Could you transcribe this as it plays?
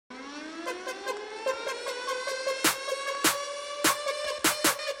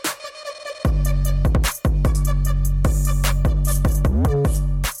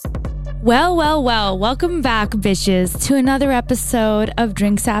Well, welcome back, bitches, to another episode of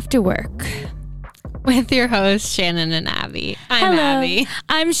Drinks After Work. With your hosts, Shannon and Abby. I'm Hello. Abby.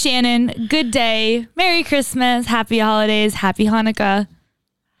 I'm Shannon. Good day. Merry Christmas. Happy holidays. Happy Hanukkah.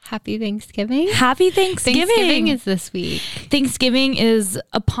 Happy Thanksgiving. Happy Thanksgiving. Thanksgiving is this week. Thanksgiving is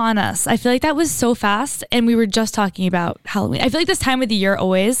upon us. I feel like that was so fast, and we were just talking about Halloween. I feel like this time of the year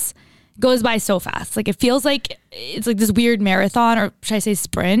always goes by so fast. Like, it feels like it's like this weird marathon, or should I say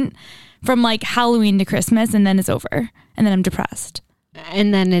sprint, from like Halloween to Christmas, and then it's over, and then I'm depressed.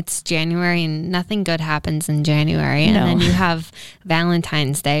 And then it's January and nothing good happens in January. And then you have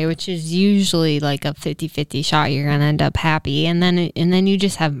Valentine's Day, which is usually like a 50-50 shot. You're going to end up happy. And then you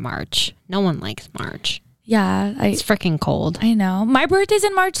just have March. No one likes March. Yeah. It's freaking cold. I know. My birthday's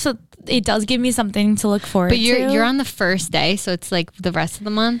in March, so it does give me something to look forward to. But you're on the first day. So it's like the rest of the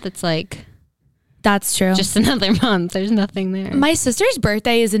month. It's like... That's true. Just another month. There's nothing there. My sister's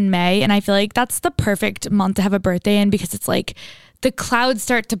birthday is in May, and I feel like that's the perfect month to have a birthday in because it's like the clouds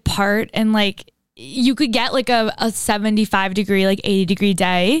start to part and like you could get like a 75 degree, like 80 degree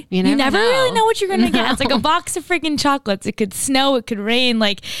day. You never really know what you're going to get. It's like a box of freaking chocolates. It could snow. It could rain.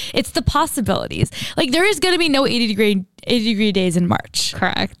 Like, it's the possibilities. Like, there is going to be no 80 degree days in March.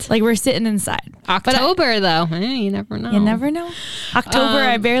 Correct. Like, we're sitting inside. October, though. You never know. You never know. October,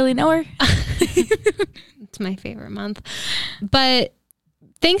 I barely know her. It's my favorite month. But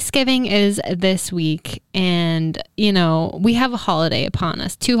Thanksgiving is this week, and we have a holiday upon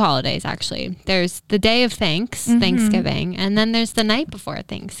us. 2 holidays, actually. There's the day of Thanksgiving, and then there's the night before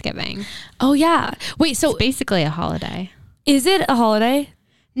Thanksgiving. Oh yeah. Wait, so it's basically a holiday. Is it a holiday?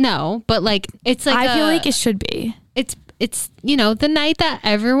 No, but like it's like I feel like it should be. It's the night that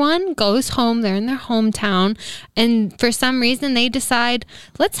everyone goes home. They're in their hometown, and for some reason they decide,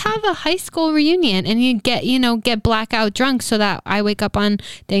 let's have a high school reunion, and you get blackout drunk so that I wake up on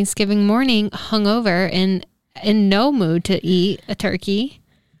Thanksgiving morning hungover and in no mood to eat a turkey.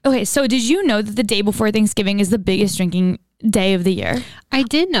 Okay, so did you know that the day before Thanksgiving is the biggest drinking day of the year? I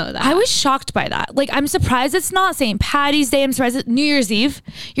did know that. I was shocked by that. Like, I'm surprised it's not St. Patty's Day. I'm surprised it's New Year's Eve.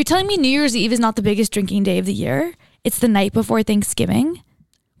 You're telling me New Year's Eve is not the biggest drinking day of the year? It's the night before Thanksgiving?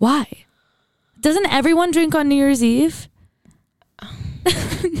 Why? Doesn't everyone drink on New Year's Eve?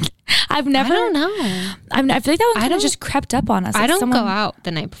 I don't know. I feel like that one kind of just crept up on us. I don't go out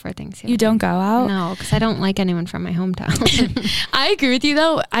the night before Thanksgiving. You don't go out? No, because I don't like anyone from my hometown. I agree with you,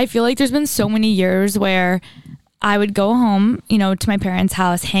 though. I feel like there's been so many years where I would go home, to my parents'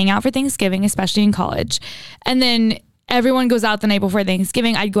 house, hang out for Thanksgiving, especially in college. And then everyone goes out the night before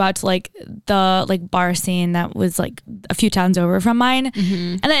Thanksgiving. I'd go out to like the bar scene that was like a few towns over from mine.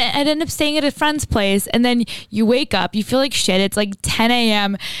 Mm-hmm. And then I'd end up staying at a friend's place. And then you wake up, you feel like shit. It's like 10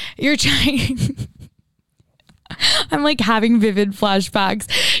 a.m. You're trying... I'm like having vivid flashbacks.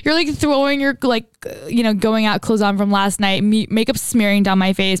 You're like throwing your going out clothes on from last night, makeup smearing down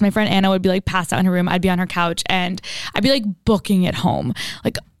my face. My friend Anna would be like passed out in her room. I'd be on her couch and I'd be like booking it home.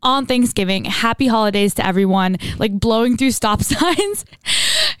 Like on Thanksgiving, happy holidays to everyone, like blowing through stop signs,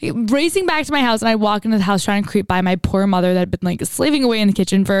 racing back to my house. And I walk into the house trying to creep by my poor mother that had been like slaving away in the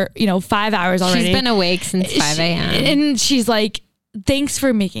kitchen for, 5 hours already. She's been awake since 5 a.m. And she's like, thanks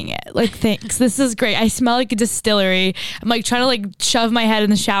for making it. Like, thanks. This is great. I smell like a distillery. I'm like trying to like shove my head in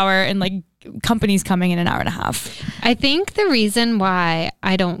the shower and like company's coming in an hour and a half. I think the reason why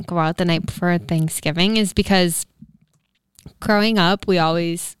I don't go out the night before Thanksgiving is because growing up, we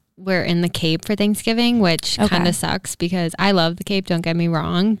always were in the Cape for Thanksgiving, which kind of sucks because I love the Cape, don't get me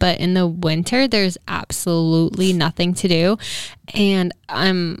wrong. But in the winter, there's absolutely nothing to do. And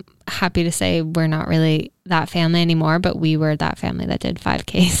I'm happy to say we're not really that family anymore, but we were that family that did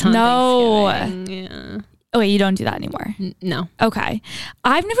 5Ks on Thanksgiving. Yeah. Oh, wait, you don't do that anymore? No. Okay.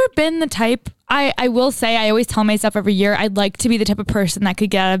 I've never been the type, I will say, I always tell myself every year, I'd like to be the type of person that could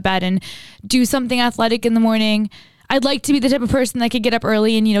get out of bed and do something athletic in the morning. I'd like to be the type of person that could get up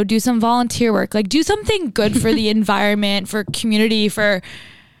early and, do some volunteer work, like do something good for the environment, for community, for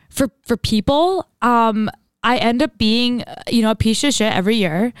people. I end up being, a piece of shit every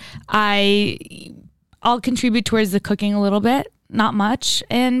year. I'll contribute towards the cooking a little bit, not much.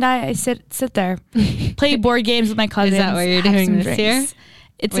 And I sit there, play board games with my cousins. Is that what you're doing this year?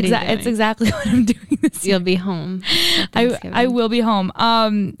 It's exactly what I'm doing this year. You'll be home. I will be home.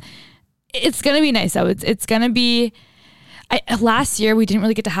 It's going to be nice though. It's going to be, last year we didn't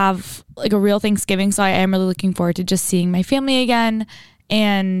really get to have like a real Thanksgiving. So I am really looking forward to just seeing my family again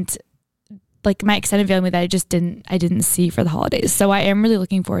and like my extended family that I didn't see for the holidays. So I am really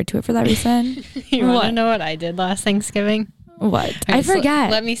looking forward to it for that reason. You want to know what I did last Thanksgiving? What? Right, I forget.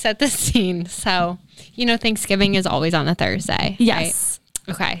 So let me set the scene. So, Thanksgiving is always on a Thursday. Yes.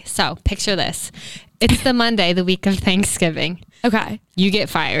 Okay, so picture this. It's the Monday, the week of Thanksgiving. Okay. You get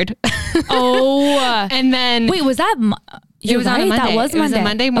fired. Oh. And then... Wait, was that... It was on a Monday. That was Monday. It was a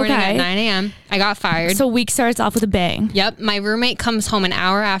Monday morning at 9 a.m. I got fired. So week starts off with a bang. Yep. My roommate comes home an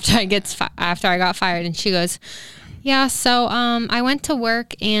hour after I got fired, and she goes, yeah, so I went to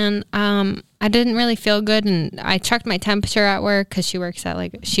work and I didn't really feel good, and I checked my temperature at work because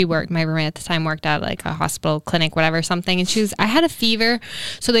my roommate at the time worked at like a hospital clinic, whatever, something, and I had a fever,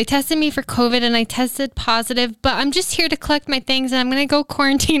 so they tested me for COVID and I tested positive, but I'm just here to collect my things and I'm going to go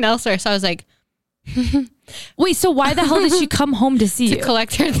quarantine elsewhere. So I was like, wait, so why the hell did she come home to see you? To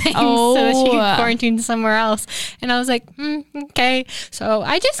collect her things so that she could quarantine somewhere else. And I was like, okay. So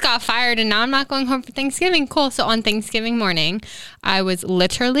I just got fired and now I'm not going home for Thanksgiving. Cool. So on Thanksgiving morning, I was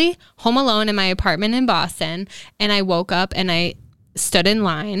literally home alone in my apartment in Boston, and I woke up and I stood in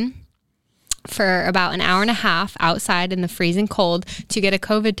line for about an hour and a half outside in the freezing cold to get a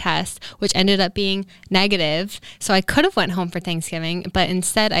COVID test, which ended up being negative. So I could have went home for Thanksgiving, but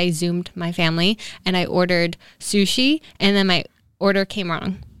instead I Zoomed my family and I ordered sushi, and then my order came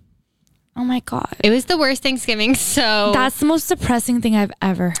wrong. Oh my God. It was the worst Thanksgiving. So that's the most depressing thing I've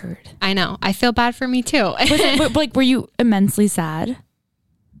ever heard. I know. I feel bad for me too. Were you immensely sad?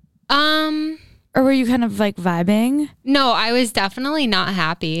 Or were you kind of like vibing? No, I was definitely not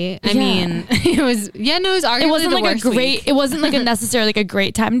happy. I mean, it was arguably it wasn't the like worst week. It wasn't like necessarily like a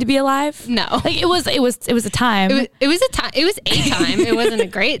great time to be alive. No, like it was a time. It was a time. It was a time. It wasn't a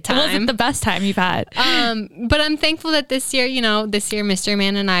great time. It wasn't the best time you've had. But I'm thankful that this year, Mr.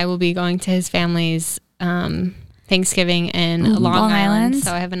 Man and I will be going to his family's Thanksgiving in Long Island.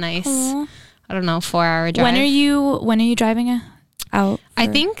 So I have a nice, 4-hour drive. When are you driving out? I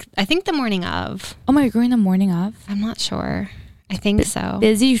think the morning of. Oh my, you're going the morning of? I'm not sure. I think so.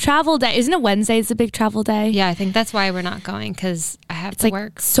 Busy travel day. Isn't it Wednesday? It's a big travel day. Yeah, I think that's why we're not going, because I have to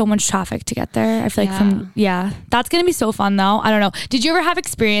work. So much traffic to get there. I feel like that's going to be so fun though. I don't know. Did you ever have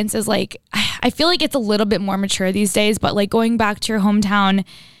experiences like, I feel like it's a little bit more mature these days, but like going back to your hometown,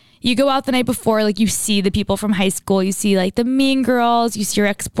 you go out the night before, like you see the people from high school, you see like the mean girls, you see your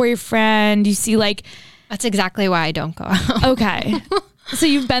ex-boyfriend, you see like... That's exactly why I don't go out. Okay. So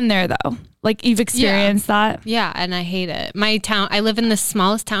you've been there though. Like you've experienced that. Yeah. And I hate it. My town, I live in the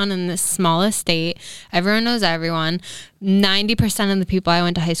smallest town in the smallest state. Everyone knows everyone. 90% of the people I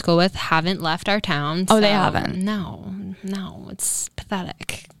went to high school with haven't left our town. Oh, they haven't? No, it's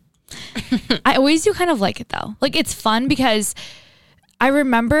pathetic. I always do kind of like it though. Like it's fun because I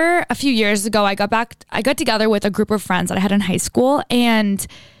remember a few years ago, I got together with a group of friends that I had in high school, and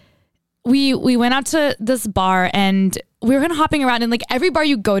we went out to this bar and we were kind of hopping around, and like every bar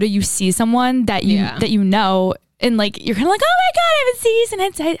you go to, you see someone that you know, and like you're kind of like, oh my God, I haven't seen you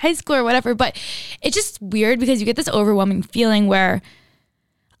since high school or whatever. But it's just weird because you get this overwhelming feeling where,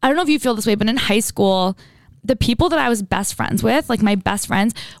 I don't know if you feel this way, but in high school, the people that I was best friends with, like my best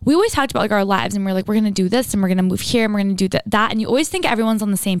friends, we always talked about like our lives, and we're like, we're going to do this and we're going to move here and we're going to do that. And you always think everyone's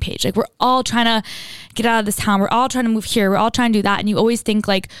on the same page. Like we're all trying to get out of this town. We're all trying to move here. We're all trying to do that. And you always think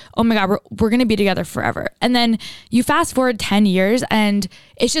like, oh my God, we're going to be together forever. And then you fast forward 10 years and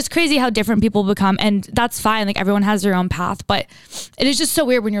it's just crazy how different people become. And that's fine. Like everyone has their own path, but it is just so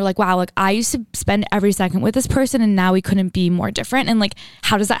weird when you're like, wow, like I used to spend every second with this person and now we couldn't be more different. And like,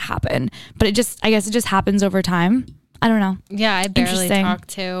 how does that happen? But I guess it just happens over time. I don't know. Yeah, I barely talk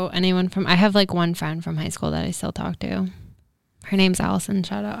to anyone I have like one friend from high school that I still talk to. Her name's Allison.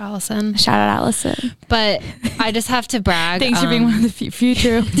 Shout out Allison. Shout out Allison. But I just have to brag. Thanks for being one of the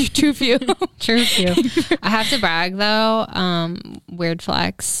true few. True few. I have to brag though. Weird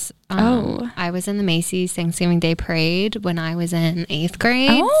flex. I was in the Macy's Thanksgiving Day Parade when I was in 8th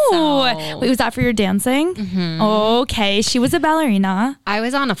grade. Wait, was that for your dancing? Mm-hmm. Okay, she was a ballerina. I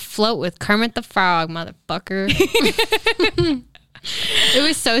was on a float with Kermit the Frog, motherfucker. It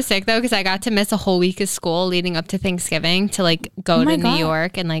was so sick though, because I got to miss a whole week of school leading up to Thanksgiving to like go to New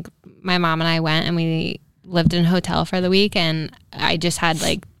York, and like my mom and I went and we lived in a hotel for the week, and I just had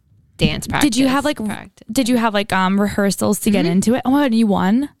like dance practice. Did you have like rehearsals to get into it? Oh my God, you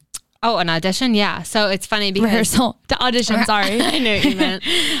won? Oh, an audition? Yeah. So it's funny because... The audition, sorry. I knew what you meant.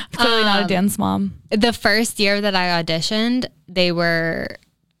 Clearly not a dance mom. The first year that I auditioned, they were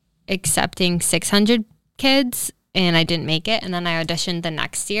accepting 600 kids and I didn't make it. And then I auditioned the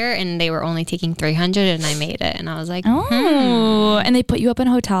next year and they were only taking 300 and I made it. And I was like, And they put you up in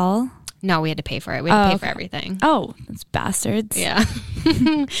a hotel? No, we had to pay for it. We had to pay for everything. Oh, that's bastards. Yeah.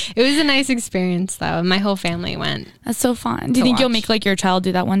 It was a nice experience though. My whole family went. That's so fun. Do you think you'll make like your child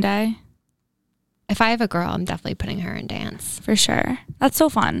do that one day? If I have a girl, I'm definitely putting her in dance. For sure. That's so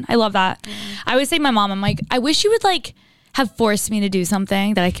fun. I love that. I always say to my mom, I'm like, I wish you would like have forced me to do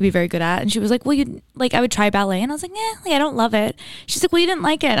something that I could be very good at. And she was like, well, I would try ballet. And I was like, I don't love it. She's like, well, you didn't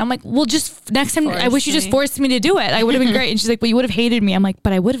like it. I'm like, well, just next time, I wish you just forced me to do it. I would have been great. And she's like, well, you would have hated me. I'm like,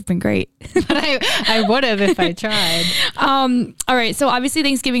 but I would have been great. But I would have if I tried. All right. So obviously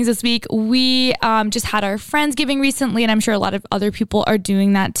Thanksgiving's this week. We just had our Friendsgiving recently, and I'm sure a lot of other people are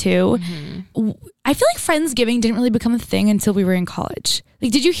doing that too. I feel like Friendsgiving didn't really become a thing until we were in college.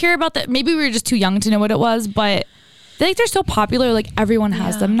 Like, did you hear about that? Maybe we were just too young to know what it was, but I feel like they're so popular, like everyone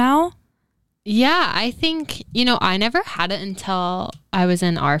has them now. Yeah, I think, I never had it until I was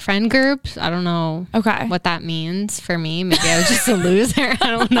in our friend groups. I don't know what that means for me. Maybe I was just a loser.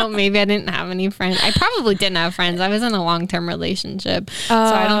 I don't know. Maybe I didn't have any friends. I probably didn't have friends. I was in a long-term relationship, so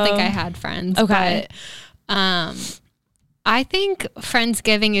I don't think I had friends. Okay. But I think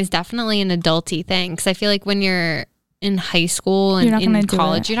Friendsgiving is definitely an adulty thing, because I feel like when you're in high school and in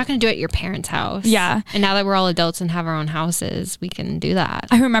college, you're not going to do it at your parents' house. Yeah. And now that we're all adults and have our own houses, we can do that.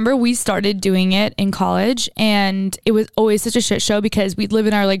 I remember we started doing it in college, and it was always such a shit show because we'd live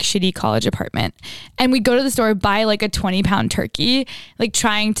in our like shitty college apartment, and we'd go to the store, buy like a 20-pound turkey, like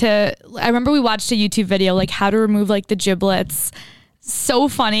I remember we watched a YouTube video, like how to remove like the giblets. So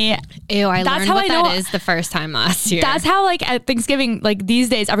funny. Ew, I learned what that is the first time last year. That's how like at Thanksgiving, like these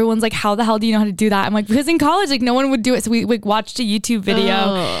days, everyone's like, how the hell do you know how to do that? I'm like, because in college, like no one would do it. So we like watched a YouTube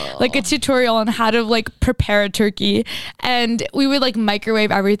video, like a tutorial on how to like prepare a turkey. And we would like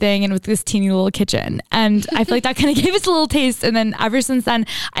microwave everything and with this teeny little kitchen. And I feel like that kind of gave us a little taste. And then ever since then,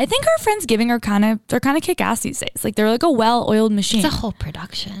 I think our Friendsgiving they're kind of kick ass these days. Like they're like a well-oiled machine. It's a whole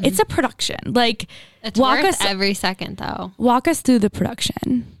production. It's a production. Like, it's worth every second though. Walk us through the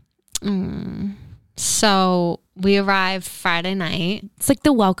production. So we arrived Friday night. It's like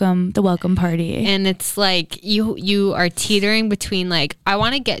the welcome party. And it's like you are teetering between like, I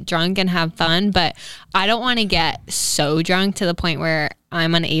want to get drunk and have fun, but I don't want to get so drunk to the point where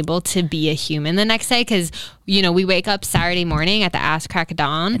I'm unable to be a human the next day, because we wake up Saturday morning at the ass crack of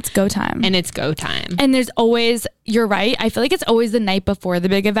dawn. It's go time. And there's always, you're right, I feel like it's always the night before the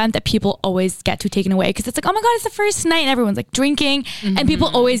big event that people always get too taken away, because it's like, oh my God, it's the first night, and everyone's like drinking, and people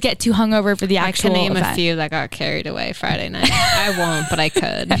always get too hungover for the actual event. I can name a few that got carried away Friday night. I won't, but I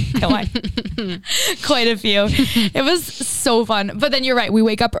could. Quite a few. It was so fun. But then you're right, we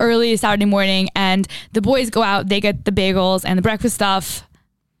wake up early Saturday morning, and the boys go out, they get the bagels and the breakfast stuff.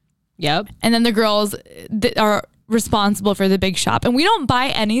 Yep. And then the girls are responsible for the big shop, and we don't buy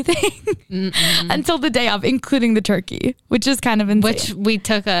anything until the day of, including the turkey, which is kind of insane. Which we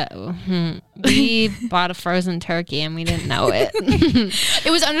took we bought a frozen turkey and we didn't know it.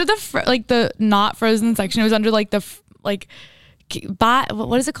 It was under the not frozen section. It was under like the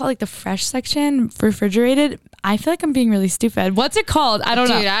what is it called? Like the fresh section, refrigerated. I feel like I'm being really stupid. What's it called? I don't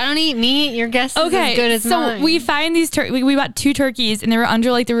know. Dude, I don't eat meat. Your guess is as good as mine. So we find these we bought 2 turkeys, and they were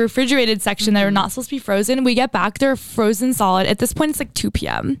under like the refrigerated section. They were not supposed to be frozen. We get back, they're frozen solid. At this point, it's like 2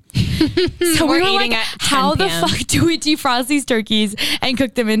 p.m. So we're eating at 10 how the fuck do we defrost these turkeys and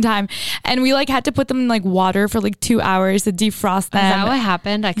cook them in time? And we like had to put them in like water for like 2 hours to defrost them. Is that what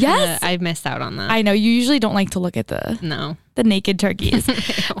happened? I missed out on that. I know. You usually don't like to look at the naked turkeys.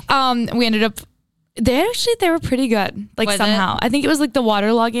 We ended up, they were pretty good. Like was somehow. I think it was like the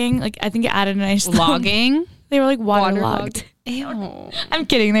water logging. Like I think it added a nice logging. They were like water logged. Ew. I'm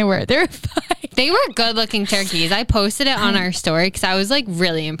kidding. They were fine. They were good looking turkeys. I posted it on our story because I was like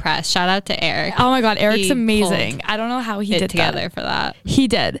really impressed. Shout out to Eric. Oh my God. Eric's amazing. I don't know how he did together for that. He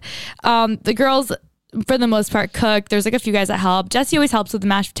did. The girls, for the most part, cook. There's like a few guys that help. Jesse always helps with the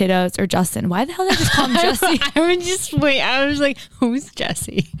mashed potatoes, or Justin. Why the hell did I just call him Jesse? I was like, who's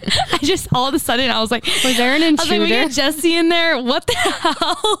Jesse? I just all of a sudden I was like, was there an intruder? I was like, we got Jesse in there. What the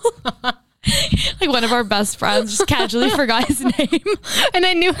hell? Like one of our best friends just casually forgot his name. And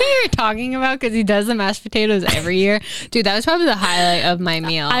I knew who you were talking about because he does the mashed potatoes every year. Dude, that was probably the highlight of my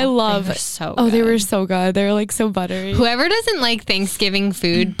meal. I love it. So good. They were so good. They were like so buttery. Whoever doesn't like Thanksgiving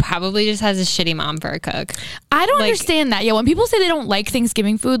food probably just has a shitty mom for a cook. I don't understand that. Yeah, when people say they don't like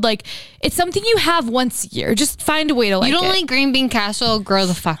Thanksgiving food, like it's something you have once a year. Just find a way to like it. You don't like green bean casserole? Grow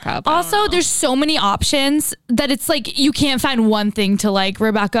the fuck up. Also, there's so many options that it's like you can't find one thing to like,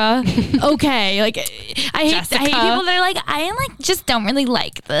 Rebecca. Okay, like I hate people that are like, I like just don't really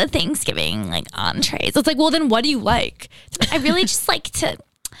like the Thanksgiving like entrees. It's like, well then what do you like? I really just like to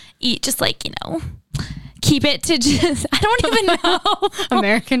eat just like, keep it to just, I don't even know.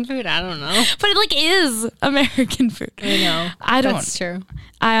 American food? I don't know. But it like is American food. I know. That's true.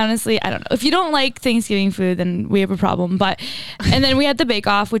 I honestly, I don't know. If you don't like Thanksgiving food, then we have a problem. And then we had the Bake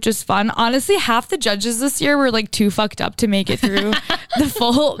Off, which was fun. Honestly, half the judges this year were like too fucked up to make it through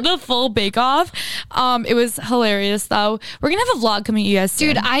the full Bake Off. It was hilarious though. We're gonna have a vlog coming to you guys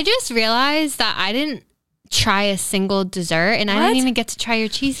soon. Dude, I just realized that I didn't try a single dessert, and I didn't even get to try your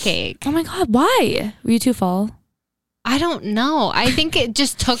cheesecake. Oh my God, why? Were you too full? I don't know. I think it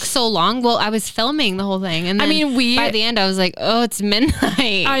just took so long. Well, I was filming the whole thing. And then by the end, I was like, oh, it's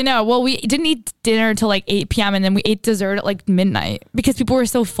midnight. I know. Well, we didn't eat dinner until like 8 p.m. and then we ate dessert at like midnight because people were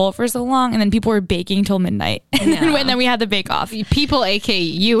so full for so long. And then people were baking till midnight. And then we had the Bake Off. People, aka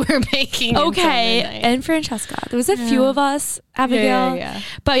you, were baking. Okay. And Francesca. There was a few of us. Abigail. Yeah.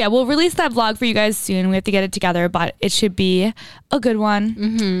 But yeah, we'll release that vlog for you guys soon. We have to get it together, but it should be a good one.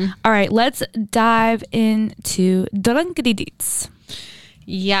 Mm-hmm. All right, let's dive into Drunkity Deets.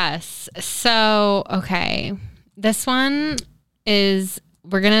 Yes. So, okay. This one is,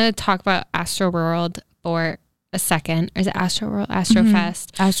 we're going to talk about Astroworld for a second. Or is it Astroworld?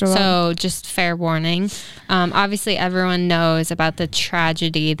 Astrofest. Astroworld. So just fair warning. Obviously everyone knows about the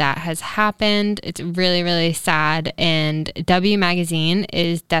tragedy that has happened. It's really, really sad. And W Magazine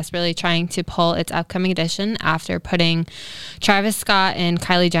is desperately trying to pull its upcoming edition after putting Travis Scott and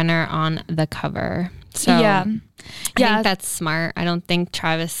Kylie Jenner on the cover. So I think that's smart. I don't think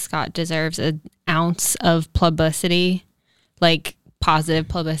Travis Scott deserves an ounce of publicity, like positive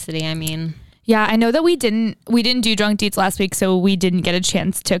publicity, I mean. Yeah, I know that we didn't do Drunk Deets last week, so we didn't get a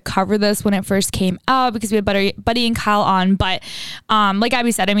chance to cover this when it first came out because we had Buddy and Kyle on. But like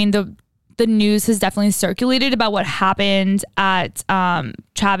Abby said, I mean, the news has definitely circulated about what happened at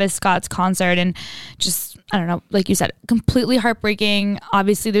Travis Scott's concert, and just, I don't know, like you said, completely heartbreaking.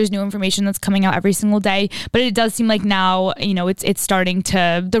 Obviously, there's new information that's coming out every single day, but it does seem like now, you know, it's starting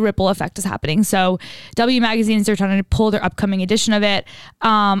to, the ripple effect is happening. So W Magazines are trying to pull their upcoming edition of it.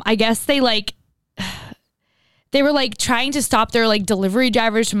 I guess they were like trying to stop their like delivery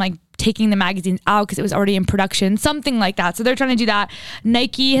drivers from like taking the magazines out because it was already in production, something like that. So they're trying to do that.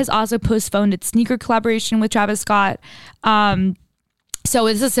 Nike has also postponed its sneaker collaboration with Travis Scott. So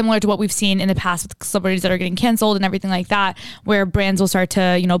this is similar to what we've seen in the past with celebrities that are getting canceled and everything like that, where brands will start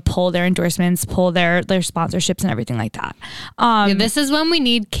to, you know, pull their endorsements, pull their sponsorships and everything like that. This is when we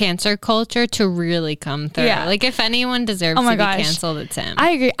need cancer culture to really come through. Yeah. Like if anyone deserves to be canceled, it's him.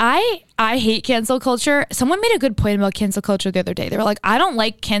 I agree. I hate cancel culture. Someone made a good point about cancel culture the other day. They were like, I don't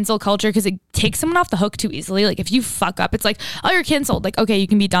like cancel culture because it takes someone off the hook too easily. Like if you fuck up, it's like, oh, you're canceled. Like, okay, you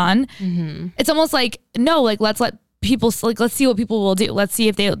can be done. Mm-hmm. It's almost like, no, like let's let people, like, let's see what people will do. Let's see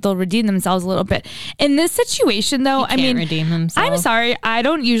if they'll redeem themselves a little bit. In this situation though, I mean, redeem himself. I'm sorry. I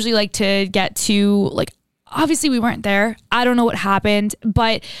don't usually like to get to like, obviously we weren't there. I don't know what happened,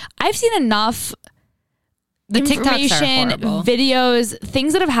 but I've seen enough information, videos,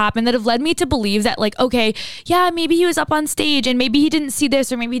 things that have happened that have led me to believe that like, okay, yeah, maybe he was up on stage and maybe he didn't see this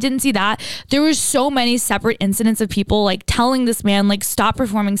or maybe he didn't see that. There were so many separate incidents of people like telling this man like, stop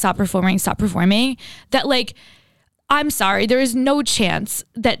performing, that like, I'm sorry, there is no chance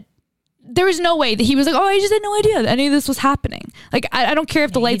that there was no way that he was like, oh, I just had no idea that any of this was happening. Like, I don't care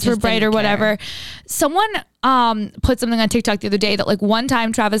if the lights were bright or whatever. Someone put something on TikTok the other day that like one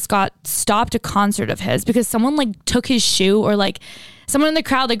time Travis Scott stopped a concert of his because someone like took his shoe, or like someone in the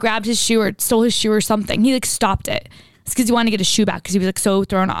crowd like grabbed his shoe or stole his shoe or something. He like stopped it. It's because he wanted to get his shoe back because he was like so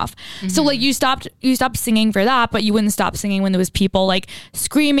thrown off. Mm-hmm. So like you stopped singing for that, but you wouldn't stop singing when there was people like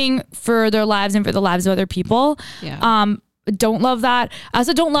screaming for their lives and for the lives of other people. Yeah. Don't love that. I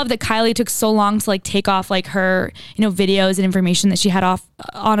also don't love that Kylie took so long to like take off like her, you know, videos and information that she had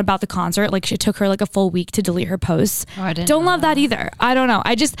on about the concert. Like it took her like a full week to delete her posts. Oh, I didn't don't love that either. I don't know.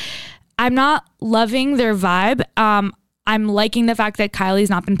 I'm not loving their vibe. I'm liking the fact that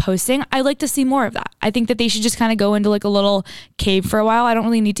Kylie's not been posting. I like to see more of that. I think that they should just kind of go into like a little cave for a while. I don't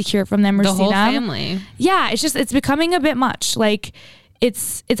really need to hear from them or see them. The whole family. Yeah, it's becoming a bit much. Like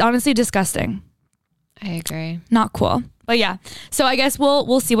it's honestly disgusting. I agree. Not cool. But yeah, so I guess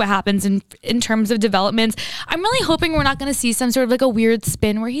we'll see what happens in terms of developments. I'm really hoping we're not going to see some sort of like a weird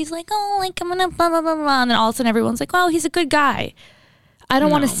spin where he's like, oh, like I'm gonna blah blah blah blah, and then all of a sudden everyone's like, well, he's a good guy. I don't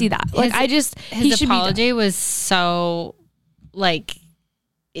want to see that. Like his apology was so like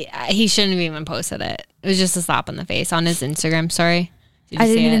he shouldn't have even posted it. It was just a slap in the face on his Instagram story. I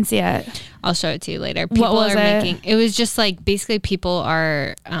didn't even see it. I'll show it to you later. People what was it was just like basically people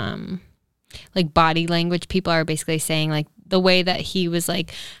are like body language. People are basically saying like the way that he was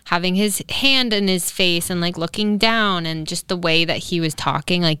like having his hand in his face and like looking down, and just the way that he was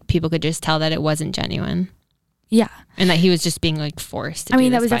talking, like people could just tell that it wasn't genuine. Yeah. And that he was just being like forced to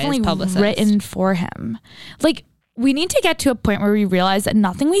that was definitely written for him. Like, we need to get to a point where we realize that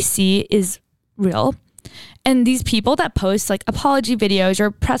nothing we see is real. And these people that post like apology videos or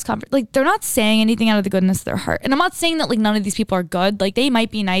press conference, like they're not saying anything out of the goodness of their heart. And I'm not saying that like none of these people are good. Like they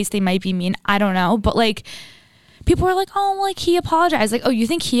might be nice, they might be mean. I don't know. But like people are like, oh, like he apologized. Like, oh, you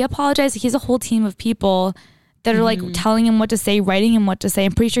think he apologized? He has a whole team of people that are like telling him what to say, writing him what to say.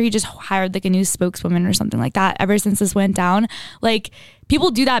 I'm pretty sure he just hired like a new spokeswoman or something like that ever since this went down. Like people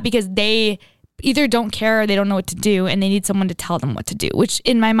do that because they either don't care or they don't know what to do and they need someone to tell them what to do, which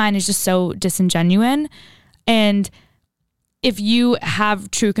in my mind is just so disingenuous. And if you have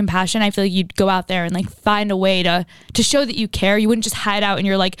true compassion, I feel like you'd go out there and like find a way to show that you care. You wouldn't just hide out in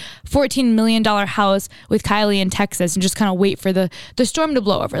your like $14 million house with Kylie in Texas and just kind of wait for the storm to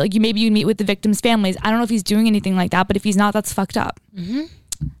blow over. Like you'd meet with the victims' families. I don't know if he's doing anything like that, but if he's not, that's fucked up. Mm-hmm.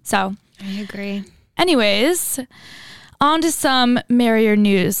 So I agree. Anyways, on to some merrier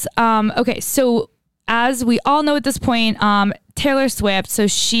news. Okay, so as we all know at this point, Taylor Swift, so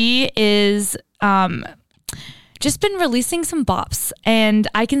she is just been releasing some bops. And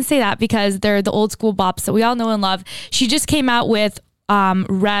I can say that because they're the old school bops that we all know and love. She just came out with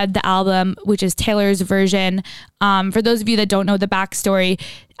Red, the album, which is Taylor's version. For those of you that don't know the backstory,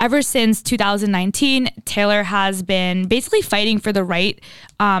 ever since 2019, Taylor has been basically fighting for the right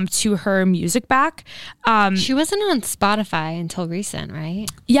to her music back. She wasn't on Spotify until recent, right?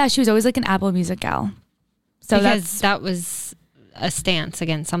 Yeah, she was always like an Apple Music gal. So because that was a stance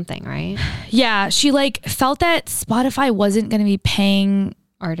against something, right? Yeah, she like felt that Spotify wasn't going to be paying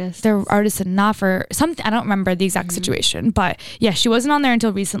their artists enough or something. I don't remember the exact situation, but yeah, she wasn't on there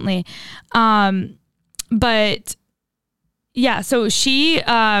until recently. But yeah, so she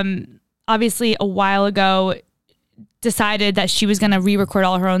obviously a while ago decided that she was going to re-record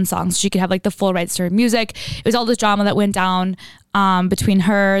all her own songs so she could have like the full rights to her music. It was all this drama that went down between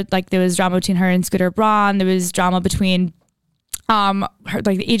her, like there was drama between her and Scooter Braun. There was drama between her,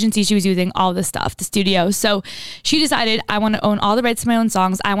 like the agency she was using, all this stuff, the studio. So she decided, I want to own all the rights to my own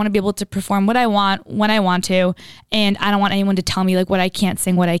songs. I want to be able to perform what I want when I want to, and I don't want anyone to tell me like what I can't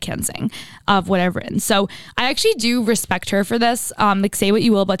sing, what I can sing, of whatever. And so I actually do respect her for this. Like say what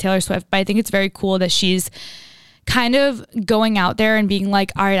you will about Taylor Swift, but I think it's very cool that she's kind of going out there and being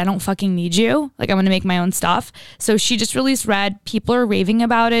like, all right, I don't fucking need you. Like I'm going to make my own stuff. So she just released Red. People are raving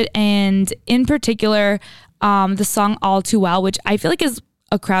about it. And in particular, the song All Too Well, which I feel like is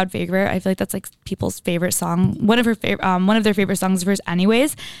a crowd favorite. I feel like that's like people's favorite song, one of their favorite songs of hers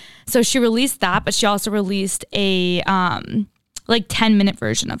anyways. So she released that, but she also released a like 10-minute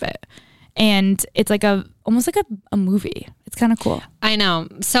version of it. And it's like almost like a movie. It's kind of cool. I know.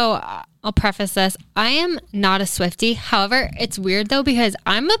 So I'll preface this. I am not a Swiftie. However, it's weird though because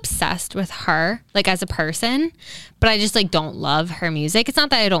I'm obsessed with her like as a person, but I just like don't love her music. It's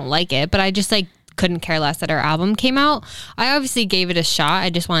not that I don't like it, but I just like couldn't care less that her album came out. I obviously gave it a shot. I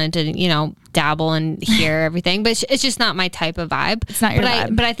just wanted to, dabble and hear everything, but it's just not my type of vibe. It's not your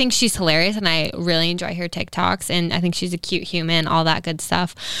vibe. But I think she's hilarious and I really enjoy her TikToks and I think she's a cute human, all that good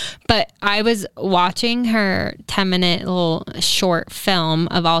stuff. But I was watching her 10-minute little short film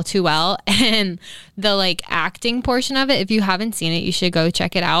of All Too Well and the like acting portion of it. If you haven't seen it, you should go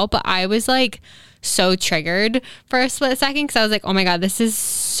check it out. But I was like so triggered for a split second because I was like, oh my God, this is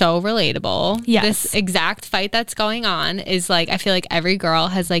so relatable. Yes. This exact fight that's going on is like, I feel like every girl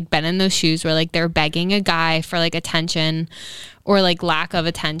has like been in those shoes where like they're begging a guy for like attention or like lack of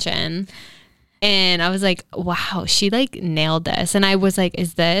attention. And I was like, wow, she like nailed this. And I was like,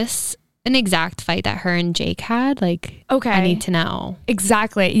 is this an exact fight that her and Jake had? Like, okay, I need to know.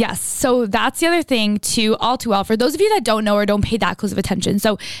 Exactly. Yes. So that's the other thing too, All Too Well. For those of you that don't know or don't pay that close of attention.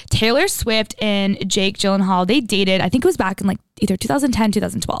 So Taylor Swift and Jake Gyllenhaal, they dated, I think it was back in like either 2010,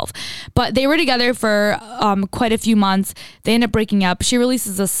 2012, but they were together for quite a few months. They ended up breaking up. She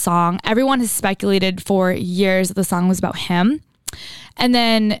releases a song. Everyone has speculated for years that the song was about him. And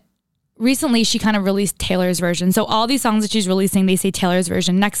then recently she kind of released Taylor's version. So all these songs that she's releasing, they say Taylor's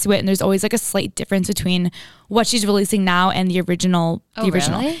version next to it. And there's always like a slight difference between what she's releasing now and the original. Oh, the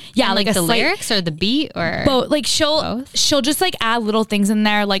original. Really? Yeah. And like the lyrics or the beat or both. Like she'll just like add little things in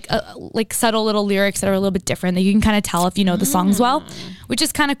there, like subtle little lyrics that are a little bit different that you can kind of tell if you know the songs well, which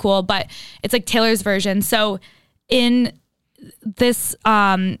is kind of cool, but it's like Taylor's version. So in this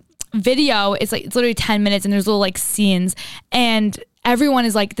video, it's literally 10 minutes and there's little like scenes and everyone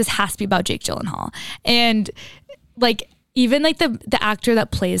is like, this has to be about Jake Gyllenhaal. And like, even like the actor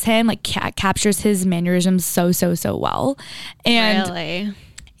that plays him, like captures his mannerisms so well. And really?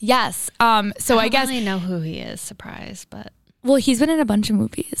 Yes. So I guess I really know who he is. Surprised, but well, he's been in a bunch of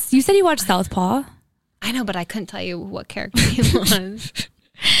movies. You said you watched Southpaw. I know, but I couldn't tell you what character he was.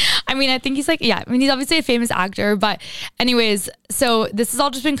 I mean, I think he's like, yeah, I mean, he's obviously a famous actor, but anyways, so this has all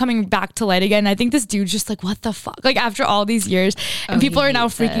just been coming back to light again. I think this dude's just like, what the fuck? Like after all these years, and people are now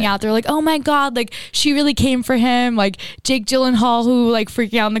freaking out. They're like, oh my God, like she really came for him. Like Jake Gyllenhaal, who like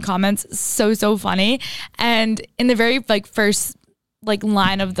freaking out in the comments, so funny. And in the very like first like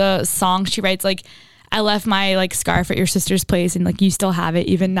line of the song, she writes like, I left my like scarf at your sister's place and like you still have it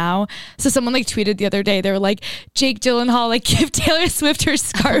even now. So someone like tweeted the other day, they were like, Jake Gyllenhaal, like give Taylor Swift her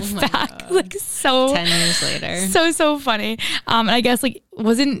scarf back. God. Like so 10 years later. So funny. And I guess like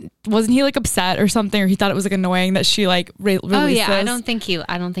wasn't he like upset or something, or he thought it was like annoying that she like released this? I don't think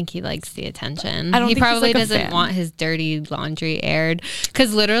he likes the attention. He probably doesn't want his dirty laundry aired.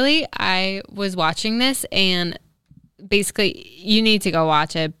 Because literally I was watching this and basically you need to go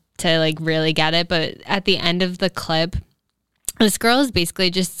watch it to like really get it, but at the end of the clip, this girl is basically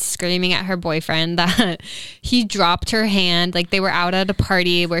just screaming at her boyfriend that he dropped her hand. Like they were out at a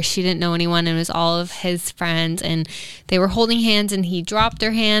party where she didn't know anyone and it was all of his friends and they were holding hands and he dropped her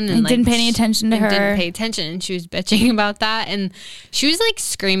hand and like, didn't pay any attention to her. Didn't pay attention, and she was bitching about that and she was like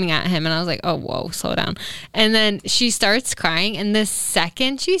screaming at him and I was like, oh whoa, slow down. And then she starts crying, and the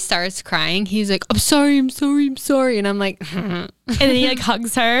second she starts crying, he's like, I'm sorry. And I'm like and then he like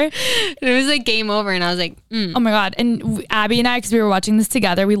hugs her and it was like game over, and I was like oh my God. And Abby and I, because we were watching this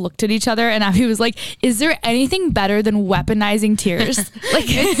together, we looked at each other and Abby was like, is there anything better than weaponizing tears? Like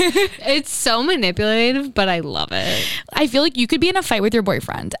it's so manipulative, but I love it. I feel like you could be in a fight with your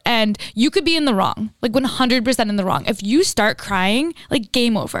boyfriend and you could be in the wrong, like 100% in the wrong. If you start crying, like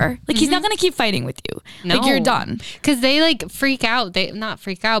game over. Like he's not gonna keep fighting with you. No. Like you're done. Because they like freak out. They not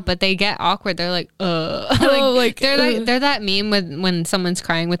freak out, but they get awkward. They're like like, they're that meme when someone's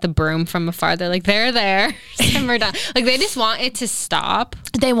crying with the broom from afar. They're like, they're there. Simmer down. Like they just want it to stop.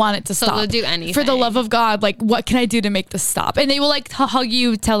 They want it to stop. So they'll do anything. For the love of God, like what can I do to make this stop? And they will like hug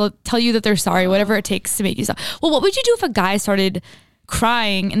you, tell you that they're sorry, whatever it takes to make you stop. Well, what would you do if a guy started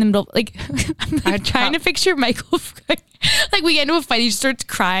crying in the middle? Like I'm trying to picture Michael. Like we get into a fight, he just starts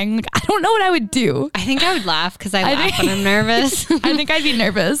crying. Like I don't know what I would do. I think I would laugh because I laugh when I'm nervous. I think I'd be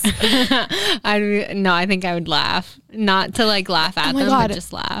nervous. I think I would laugh. Not to like laugh at them, but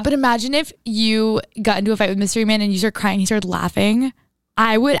just laugh. But imagine if you got into a fight with Mystery Man and you start crying, he started laughing.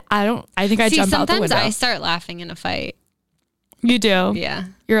 I think I'd jump out the window. Sometimes I start laughing in a fight. You do? Yeah.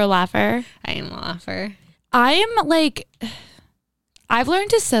 You're a laugher? I am a laugher. I am like, I've learned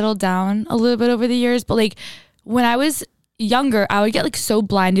to settle down a little bit over the years, but like when I was younger, I would get like so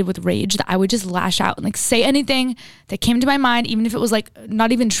blinded with rage that I would just lash out and like say anything that came to my mind, even if it was like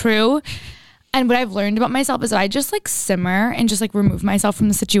not even true. And what I've learned about myself is that I just like simmer and just like remove myself from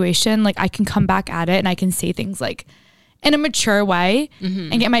the situation. Like I can come back at it and I can say things like in a mature way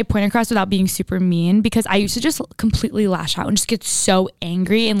and get my point across without being super mean, because I used to just completely lash out and just get so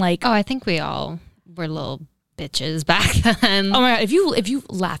angry and like, I think we all were little bitches back then. Oh my God, if you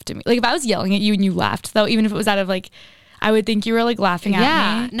laughed at me, like if I was yelling at you and you laughed though, even if it was out of like, I would think you were like laughing at me.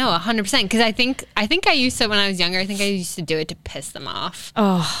 Yeah, no, 100%. Because I think I used to, when I was younger, I think I used to do it to piss them off.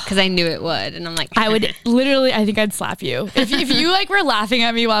 Oh, because I knew it would, and I'm like, I would literally, I think I'd slap you if you like were laughing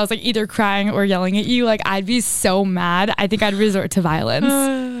at me while I was like either crying or yelling at you. Like I'd be so mad. I think I'd resort to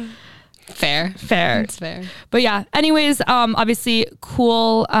violence. Fair. It's fair. But yeah. Anyways, obviously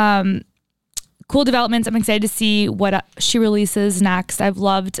cool developments. I'm excited to see what she releases next. I've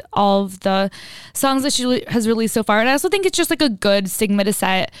loved all of the songs that she has released so far. And I also think it's just like a good stigma to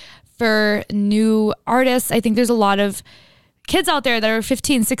set for new artists. I think there's a lot of kids out there that are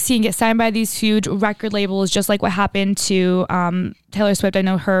 15, 16, get signed by these huge record labels, just like what happened to Taylor Swift. I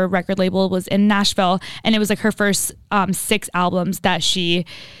know her record label was in Nashville, and it was like her first 6 albums that she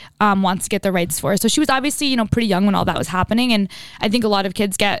wants to get the rights for. So she was obviously, pretty young when all that was happening. And I think a lot of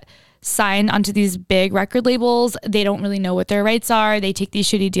kids get signed onto these big record labels. They don't really know what their rights are. They take these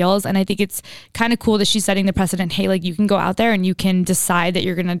shitty deals. And I think it's kind of cool that she's setting the precedent. Hey, like you can go out there and you can decide that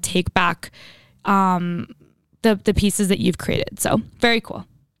you're going to take back the pieces that you've created. So very cool.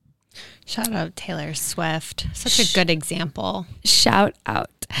 Shout out Taylor Swift. Such a good example. Shout out.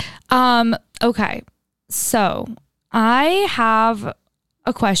 Okay. So I have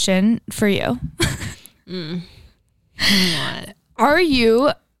a question for you. What? Are you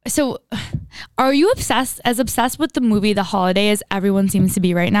obsessed with the movie The Holiday as everyone seems to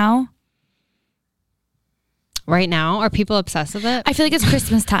be right now? Right now? Are people obsessed with it? I feel like it's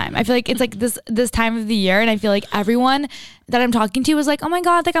Christmas time. I feel like it's like this time of the year, and I feel like everyone that I'm talking to is like, oh my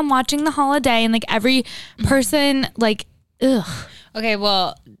God, like I'm watching The Holiday, and like every person like, ugh. Okay,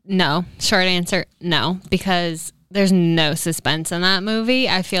 well, no. Short answer, no. Because there's no suspense in that movie.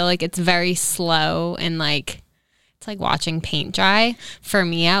 I feel like it's very slow and like it's like watching paint dry for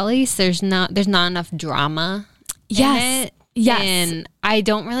me, at least. There's not enough drama in it. Yes. And I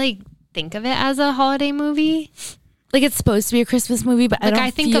don't really think of it as a holiday movie. Like it's supposed to be a Christmas movie, but like I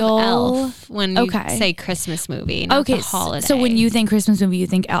think of Elf when you say Christmas movie, not the holiday. So when you think Christmas movie, you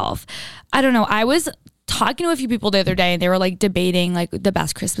think Elf. I don't know. I was talking to a few people the other day and they were like debating like the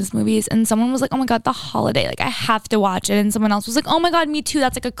best Christmas movies, and someone was like, oh my God, The Holiday, like I have to watch it. And someone else was like, oh my God, me too,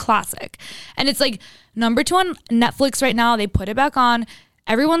 that's like a classic. And it's like number 2 on Netflix right now. They put it back on.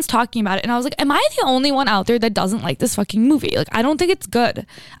 Everyone's talking about it. And I was like, am I the only one out there that doesn't like this fucking movie? Like I don't think it's good.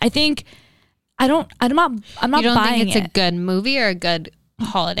 I'm not you don't buying think it's a good movie or a good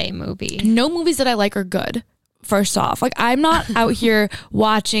holiday movie? No movies that I like are good. First off, like I'm not out here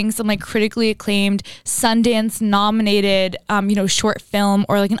watching some like critically acclaimed Sundance nominated, short film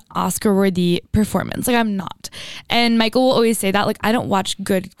or like an Oscar worthy performance. Like I'm not. And Michael will always say that, like, I don't watch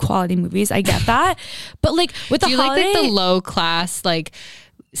good quality movies. I get that. But like with the holiday, like the low class, like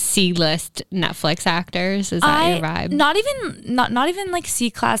C-list Netflix actors? Is that your vibe? Not even like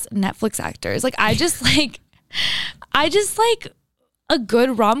C-class Netflix actors. Like I just like a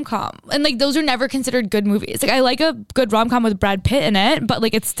good rom-com, and like those are never considered good movies. Like I like a good rom-com with Brad Pitt in it, but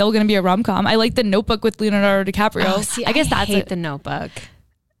like it's still gonna be a rom-com. I like The Notebook with Leonardo DiCaprio. Oh, see, I guess that's The Notebook.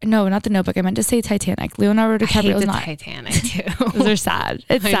 No, not The Notebook. I meant to say Titanic. Leonardo DiCaprio is not. Titanic too. Those are sad.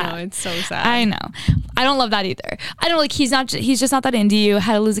 It's sad. I know, it's so sad. I know. I don't love that either. I don't like. He's just not that into you.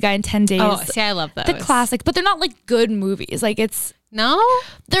 How to Lose a Guy in 10 Days. Oh, see, I love those. The classic, but they're not like good movies. Like it's. No,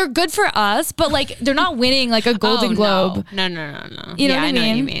 they're good for us, but like they're not winning like a Golden Globe. No. You know what I mean? I know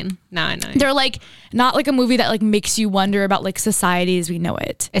what you mean. No, I know. They're like not like a movie that like makes you wonder about like society as we know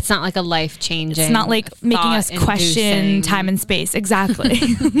it. It's not like a life changing. It's not like making us question time and space. Exactly.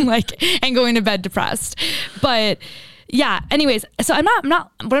 Like and going to bed depressed. But yeah. Anyways, so I'm not.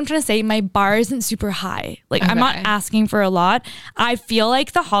 What I'm trying to say, my bar isn't super high. Like I'm not asking for a lot. I feel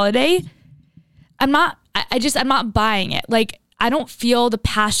like The Holiday. I'm not buying it. Like. I don't feel the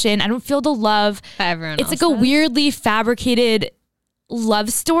passion. I don't feel the love. But everyone it's like a weirdly fabricated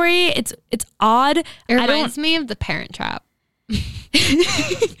love story. It's odd. It reminds me of The Parent Trap.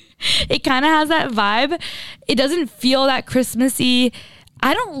 It kind of has that vibe. It doesn't feel that Christmassy.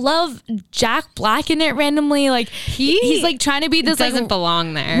 I don't love Jack Black in it randomly. Like he's like trying to be this doesn't like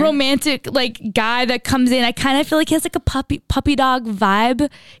belong there romantic like guy that comes in. I kind of feel like he has like a puppy dog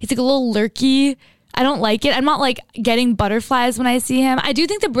vibe. He's like a little lurky. I don't like it. I'm not like getting butterflies when I see him. I do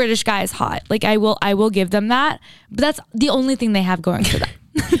think the British guy is hot. Like I will give them that. But that's the only thing they have going for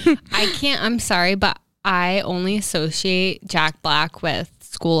them. I'm sorry, but I only associate Jack Black with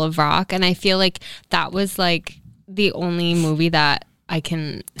School of Rock. And I feel like that was like the only movie that I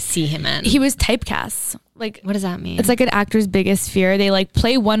can see him in. He was typecast. Like, what does that mean? It's like an actor's biggest fear. They like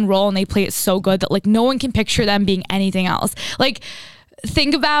play one role and they play it so good that like no one can picture them being anything else. Like,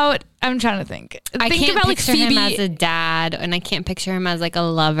 think about. I'm trying to think. I can't picture him as a dad, and I can't picture him as like a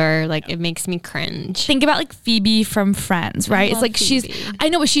lover. Like it makes me cringe. Think about like Phoebe from Friends, right? It's like Phoebe. I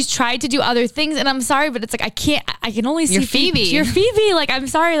know, but she's tried to do other things, and I'm sorry, but it's like I can only see Phoebe. You're Phoebe. Like I'm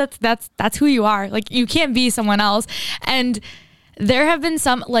sorry, that's who you are. Like you can't be someone else. And there have been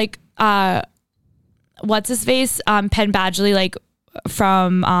some like what's his face, Penn Badgley, like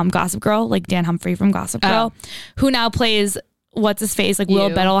from Gossip Girl, like Dan Humphrey from Gossip Girl, who now plays what's his face, like Will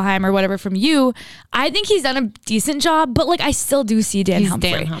Bettelheim or whatever from You. I think he's done a decent job, but like I still do see Dan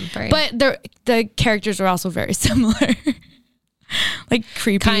Humphrey. But the characters are also very similar. Like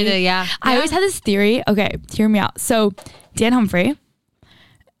creepy. Kind of, yeah. I always had this theory. Okay, hear me out. So Dan Humphrey,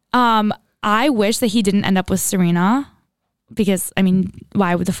 I wish that he didn't end up with Serena. Because, I mean,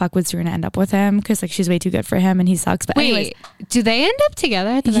 why would the fuck would Serena end up with him? Because, like, she's way too good for him and he sucks. But anyways. Do they end up together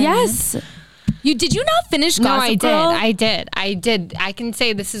at the very end? Did you not finish Gossip Girl? I did. I can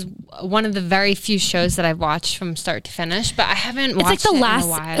say this is one of the very few shows that I've watched from start to finish, but I haven't watched it in a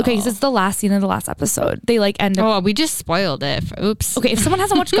while. Okay, because it's the last scene of the last episode. They like end up. Oh, we just spoiled it. Oops. Okay, if someone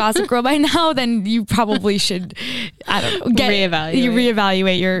hasn't watched Gossip Girl by now, then you probably should. I don't know.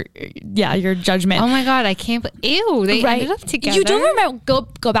 Reevaluate your judgment. Oh my God, I can't. Ew, they ended up together. You don't remember?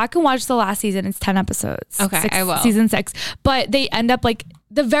 Go back and watch the last season. It's 10 episodes. Okay, I will. Season 6, but they end up like.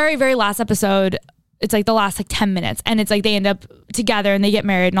 The very, very last episode, it's like the last like 10 minutes, and it's like they end up together and they get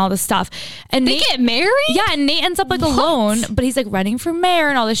married and all this stuff. And they get married? Yeah, and Nate ends up like alone, but he's like running for mayor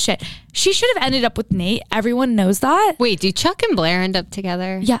and all this shit. She should have ended up with Nate. Everyone knows that. Wait, do Chuck and Blair end up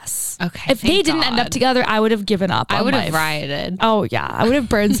together? Yes. Okay. If they didn't end up together, I would have given up. I would have life. rioted. Oh yeah, I would have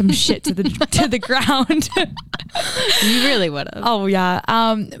burned some shit to the ground. You really would have. Oh yeah.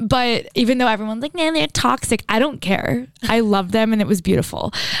 But even though everyone's like, man, they're toxic, I don't care. I love them and it was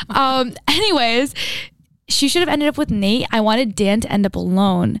beautiful. Anyways, she should have ended up with Nate. I wanted Dan to end up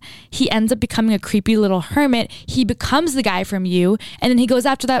alone. He ends up becoming a creepy little hermit. He becomes the guy from You, and then he goes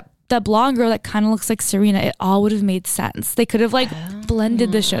after that blonde girl that kind of looks like Serena. It all would have made sense. They could have like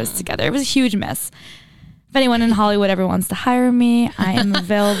blended the shows together. It was a huge miss. If anyone in Hollywood ever wants to hire me, I am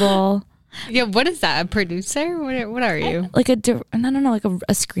available. Yeah, what is that? A producer? What are you? Like a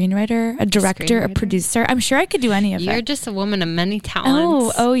screenwriter, a director, a producer. I'm sure I could do any of it. You're just a woman of many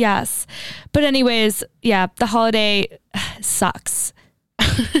talents. Oh yes. But anyways, yeah, the holiday sucks.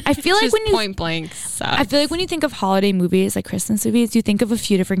 I feel like when you point blank sucks. I feel like when you think of holiday movies, like Christmas movies, you think of a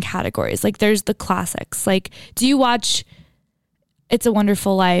few different categories. Like there's the classics. Like, do you watch It's a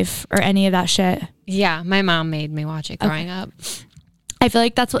Wonderful Life or any of that shit? Yeah, my mom made me watch it growing up. I feel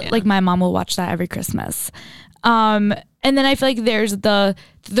like that's what like my mom will watch that every Christmas. And then I feel like there's the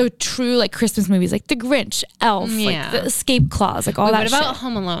true like Christmas movies, like The Grinch, Elf, like The Escape Clause, like all that. What about shit.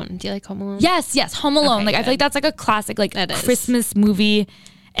 Home Alone? Do you like Home Alone? Yes, Home Alone. Okay, like I feel like that's like a classic like Christmas movie,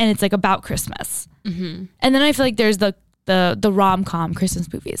 and it's like about Christmas. Mm-hmm. And then I feel like there's the rom-com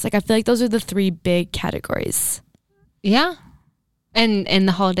Christmas movies. Like I feel like those are the three big categories. Yeah. And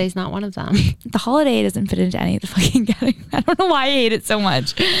the holiday's not one of them. The holiday doesn't fit into any of the fucking categories. I don't know why I hate it so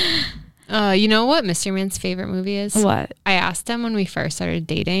much. You know what Mr. Man's favorite movie is? What? I asked him when we first started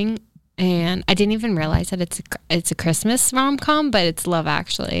dating, and I didn't even realize that it's a Christmas rom-com, but it's Love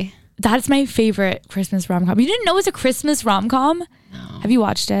Actually. That's my favorite Christmas rom-com. You didn't know it was a Christmas rom-com? No. Have you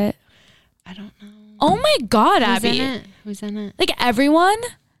watched it? I don't know. Oh my God, Abby. Who's in it? Like everyone?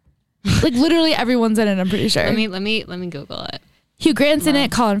 Like literally everyone's in it, I'm pretty sure. Let me Google it. Hugh Grant's in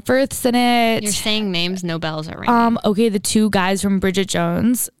it, Colin Firth's in it. You're saying names, no bells are ringing. Okay, the two guys from Bridget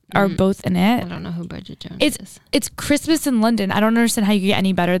Jones are both in it. I don't know who Bridget Jones is. It's Christmas in London. I don't understand how you get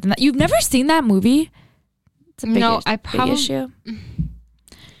any better than that. You've never seen that movie? It's a big, big issue.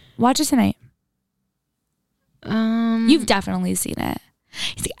 Watch it tonight. You've definitely seen it.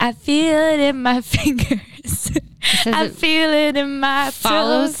 He's like, I feel it in my fingers. I feel it in my toes.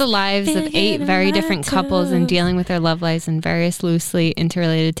 Follows the lives of 8 very different couples and dealing with their love lives and various loosely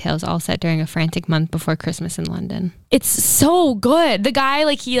interrelated tales, all set during a frantic month before Christmas in London. It's so good. The guy,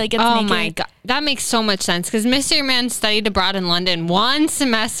 like, he like gets naked. Oh my God. That makes so much sense because Mr. Man studied abroad in London 1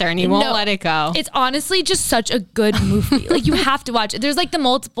 semester and he won't let it go. It's honestly just such a good movie. Like, you have to watch it. There's like the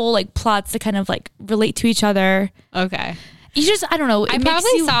multiple like plots that kind of like relate to each other. Okay. You just, I don't know. I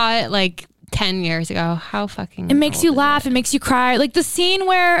probably saw it like 10 years ago. How fucking it makes you laugh. It makes you cry. Like the scene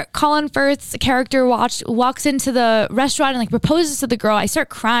where Colin Firth's character walks into the restaurant and like proposes to the girl. I start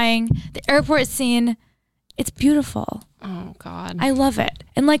crying. The airport scene. It's beautiful. Oh God. I love it.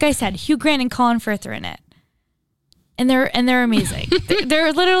 And like I said, Hugh Grant and Colin Firth are in it. And they're amazing.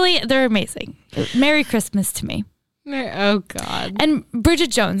 they're amazing. Merry Christmas to me. Oh God. And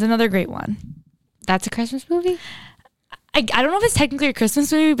Bridget Jones, another great one. That's a Christmas movie? I don't know if it's technically a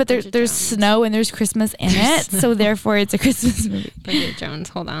Christmas movie, but there's snow and there's Christmas in it. So therefore it's a Christmas movie. Bridget Jones,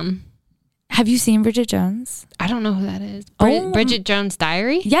 hold on. Have you seen Bridget Jones? I don't know who that is. Bridget Jones'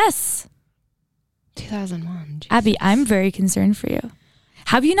 Diary? Yes. 2001. Jesus. Abby, I'm very concerned for you.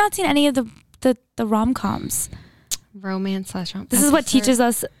 Have you not seen any of the rom-coms? Romance/rom. This is what teaches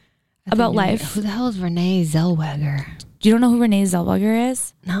us about life. Who the hell is Renee Zellweger? You don't know who Renee Zellweger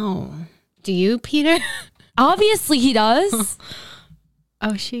is? No. Do you, Peter? Obviously he does.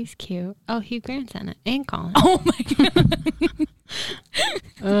 Oh, she's cute. Oh, Hugh Grant's in it. And Colin. Oh my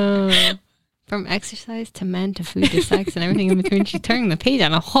God. From exercise to men to food to sex and everything in between, she's turning the page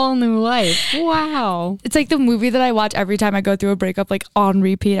on a whole new life. Wow. It's like the movie that I watch every time I go through a breakup, like on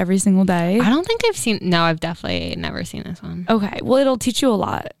repeat every single day. I don't think I've seen... No, I've definitely never seen this one. Okay. Well, it'll teach you a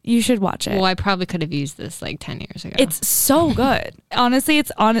lot. You should watch it. Well, I probably could have used this like 10 years ago. It's so good. Honestly,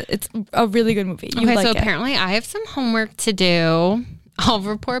 it's a really good movie. Okay, so apparently I have some homework to do. I'll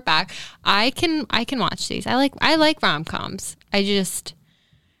report back. I can watch these. I like rom-coms. You just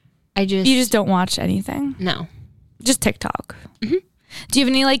don't watch anything? No. Just TikTok. Mm-hmm. Do you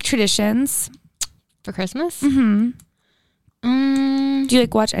have any like traditions? For Christmas? Mm-hmm. Do you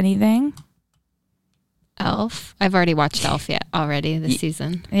like watch anything? Elf. I've already watched Elf this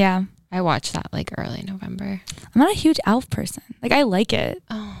season. Yeah. I watched that like early November. I'm not a huge Elf person. Like I like it.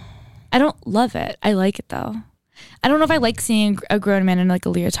 Oh. I don't love it. I like it though. I don't know if I like seeing a grown man in like a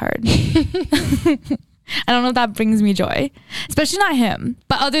leotard. I don't know if that brings me joy, especially not him.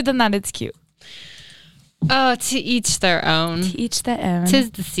 But other than that, it's cute. Oh, to each their own. To each their own.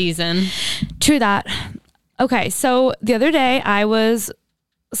 'Tis the season. True that. Okay, so the other day I was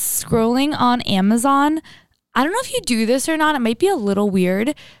scrolling on Amazon. I don't know if you do this or not. It might be a little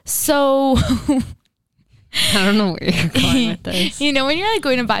weird. So I don't know where you're going with this. You know, when you're like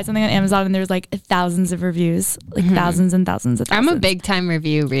going to buy something on Amazon and there's like thousands of reviews, like thousands and thousands of thousands. I'm a big time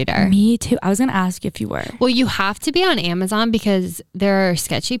review reader. Me too. I was going to ask you if you were. Well, you have to be on Amazon because there are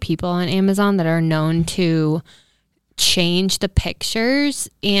sketchy people on Amazon that are known to change the pictures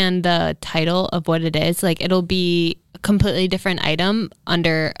and the title of what it is. Like it'll be a completely different item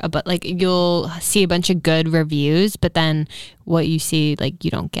under but like you'll see a bunch of good reviews, but then what you see like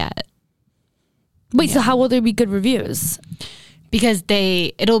you don't get. Wait, so how will there be good reviews? Because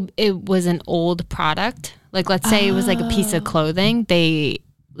it was an old product. Like let's say it was like a piece of clothing.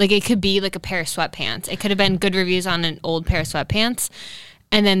 It could be like a pair of sweatpants. It could have been good reviews on an old pair of sweatpants,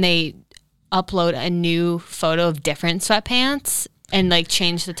 and then they upload a new photo of different sweatpants and like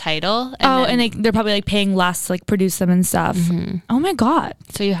change the title. And they're probably like paying less to like produce them and stuff. Mm-hmm. Oh my God.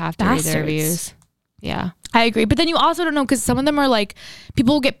 So you have to read the reviews. Yeah. I agree. But then you also don't know because some of them are like,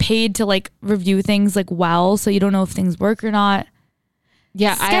 people will get paid to like review things like well, so you don't know if things work or not.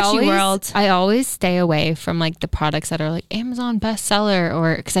 Yeah, Sketchy world. I always stay away from like the products that are like Amazon bestseller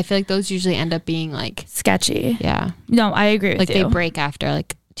or because I feel like those usually end up being like sketchy. Yeah. No, I agree with you. Like they break after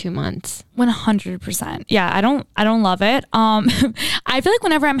like 2 months. 100%. Yeah, I don't love it. I feel like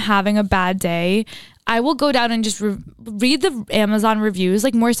whenever I'm having a bad day, I will go down and just read the Amazon reviews,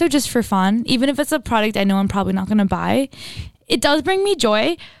 like more so just for fun, even if it's a product I know I'm probably not going to buy. It does bring me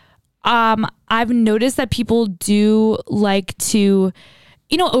joy. I've noticed that people do like to,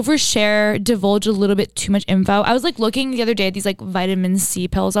 overshare, divulge a little bit too much info. I was like looking the other day at these like vitamin C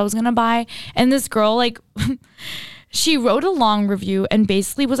pills I was going to buy, and this girl like she wrote a long review and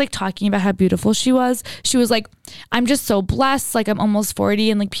basically was like talking about how beautiful she was. She was like, I'm just so blessed. Like I'm almost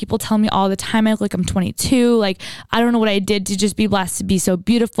 40 and like people tell me all the time I look like I'm 22. Like I don't know what I did to just be blessed to be so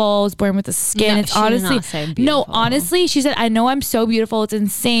beautiful. I was born with a skin. No, it's honestly, she said, I know I'm so beautiful. It's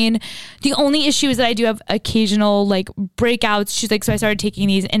insane. The only issue is that I do have occasional like breakouts. She's like, so I started taking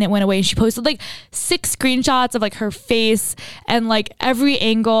these and it went away. And she posted like 6 screenshots of like her face and like every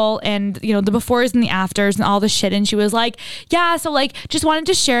angle and the befores and the afters and all the shit. And she was like, yeah, so like just wanted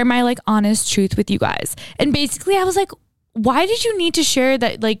to share my like honest truth with you guys. And basically I was like, why did you need to share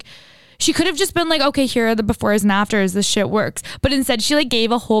that? Like she could have just been like, okay, here are the befores and afters, this shit works. But instead she like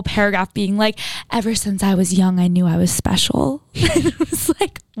gave a whole paragraph being like, ever since I was young I knew I was special. And it was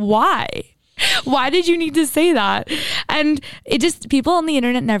like, why did you need to say that? And it just, people on the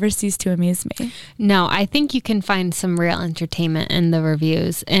internet never cease to amaze me. No, I think you can find some real entertainment in the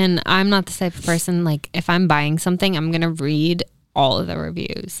reviews. And I'm not the type of person, like if I'm buying something, I'm going to read all of the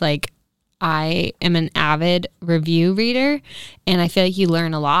reviews. Like I am an avid review reader and I feel like you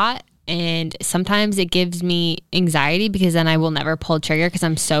learn a lot. And sometimes it gives me anxiety because then I will never pull trigger because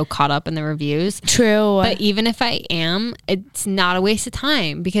I'm so caught up in the reviews. True. But even if I am, it's not a waste of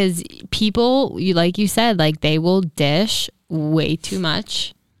time because people, like you said, like they will dish way too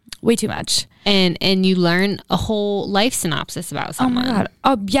much. Way too much. And you learn a whole life synopsis about someone. Oh my God.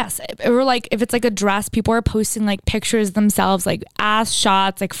 Oh yes. Or like if it's like a dress, people are posting like pictures of themselves, like ass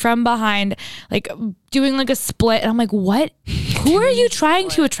shots, like from behind, like doing like a split. And I'm like, what? Who are you trying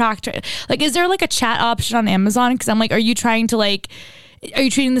to attract? Like, is there like a chat option on Amazon? Because I'm like, are you treating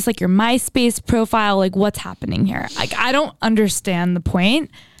this like your MySpace profile? Like what's happening here? Like, I don't understand the point.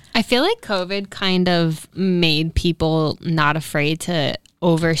 I feel like COVID kind of made people not afraid to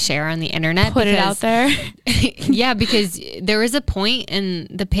overshare on the internet. Put it out there. Yeah, because there was a point in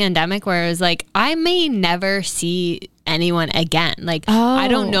the pandemic where it was like, I may never see anyone again. Like, I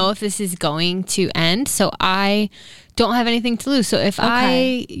don't know if this is going to end, so I don't have anything to lose. So if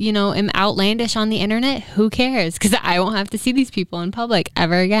I, am outlandish on the internet, who cares? Because I won't have to see these people in public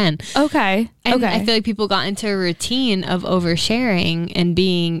ever again. Okay. And I feel like people got into a routine of oversharing and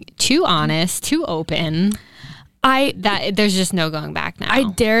being too honest, too open. There's just no going back now. I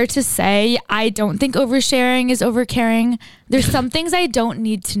dare to say I don't think oversharing is overcaring. There's some things I don't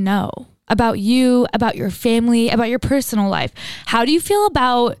need to know about you, about your family, about your personal life. How do you feel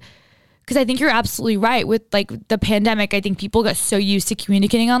about, because I think you're absolutely right with like the pandemic. I think people got so used to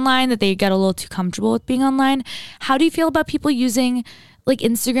communicating online that they got a little too comfortable with being online. How do you feel about people using like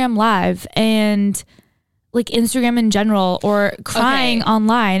Instagram Live and like Instagram in general or crying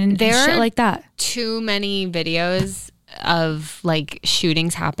online and shit like that? Too many videos like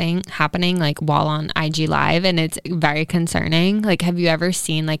shootings happening like while on IG Live, and it's very concerning. Like, have you ever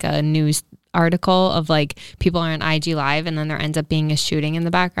seen like a news article of like people are on IG Live and then there ends up being a shooting in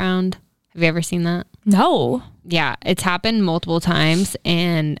the background? Have you ever seen that? No. Yeah, it's happened multiple times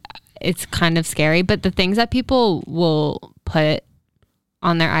and it's kind of scary. But the things that people will put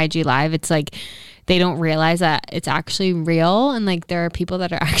on their IG Live, it's like they don't realize that it's actually real, and like there are people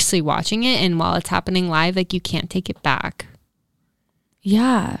that are actually watching it, and while it's happening live, like you can't take it back.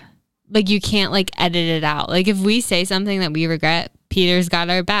 Yeah. Like you can't like edit it out. Like if we say something that we regret, Peter's got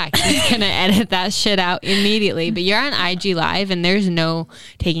our back. He's gonna edit that shit out immediately. But you're on IG Live and there's no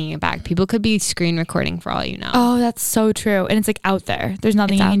taking it back. People could be screen recording for all you know. Oh, that's so true. And it's like out there. There's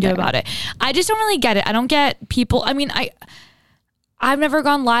nothing you can do about it. I just don't really get it. I don't get people. I mean, I've never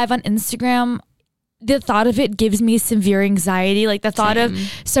gone live on Instagram. The thought of it gives me severe anxiety. Like the thought of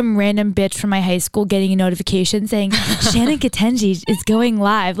some random bitch from my high school getting a notification saying Shannon Katenji is going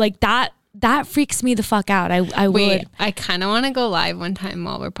live. Like that freaks me the fuck out. I kind of want to go live one time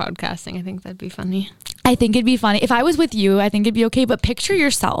while we're podcasting. I think that'd be funny. I think it'd be funny. If I was with you, I think it'd be okay. But picture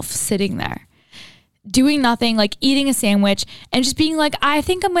yourself sitting there doing nothing, like eating a sandwich and just being like, I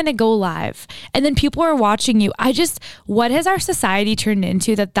think I'm going to go live. And then people are watching you. What has our society turned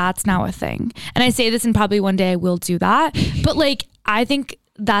into that's now a thing? And I say this and probably one day I will do that. But like, I think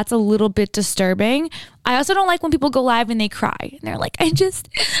that's a little bit disturbing. I also don't like when people go live and they cry. And they're like, I just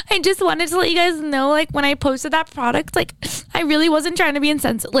wanted to let you guys know, like when I posted that product, like I really wasn't trying to be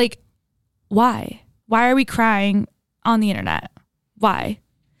insensitive. Like, why? Why are we crying on the internet? Why?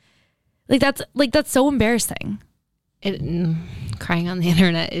 That's so embarrassing. Crying on the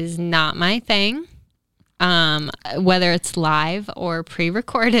internet is not my thing. Whether it's live or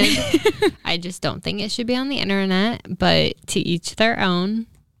pre-recorded, I just don't think it should be on the internet, but to each their own.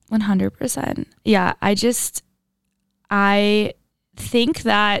 100%. Yeah. I think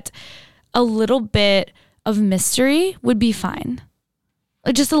that a little bit of mystery would be fine.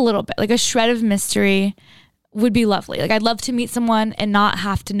 Like just a little bit, like a shred of mystery would be lovely. Like I'd love to meet someone and not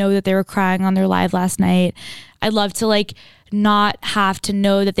have to know that they were crying on their live last night. I'd love to like not have to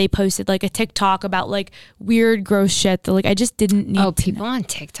know that they posted like a TikTok about like weird gross shit that like I just didn't need. Oh, people on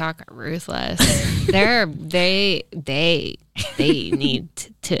TikTok are ruthless. they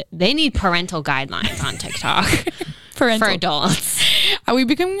need parental guidelines on TikTok for adults. Are we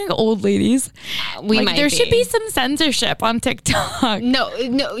becoming like old ladies? There should be some censorship on TikTok. No.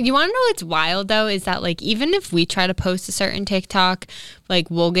 You want to know what's wild though? Is that like even if we try to post a certain TikTok, like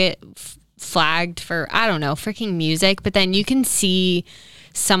we'll get flagged for, I don't know, freaking music, but then you can see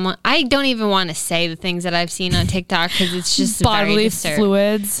someone, I don't even want to say the things that I've seen on TikTok because it's just bodily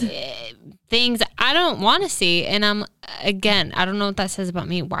fluids, things I don't want to see. And I don't know what that says about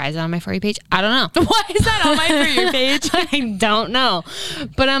me. Why is it on my For You page? I don't know. Why is that on my For You page? I don't know.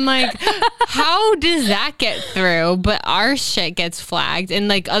 But I'm like, how does that get through? But our shit gets flagged. And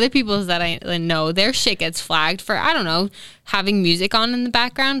like other people's that I know, their shit gets flagged for, I don't know, having music on in the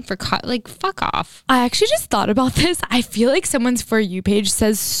background for like, fuck off. I actually just thought about this. I feel like someone's For You page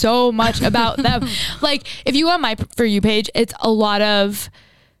says so much about them. Like if you go on my For You page, it's a lot of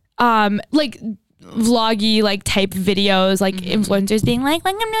like vloggy like type videos, like influencers being like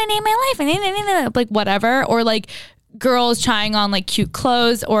I'm gonna name my life, like whatever, or like girls trying on like cute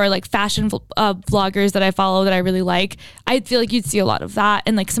clothes, or like fashion vloggers that I follow that I really like. I feel like you'd see a lot of that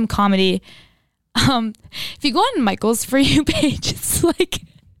and like some comedy. If you go on Michael's For You page, it's like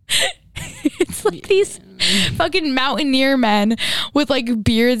these fucking mountaineer men with like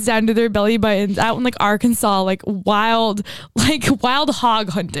beards down to their belly buttons out in like Arkansas, like wild hog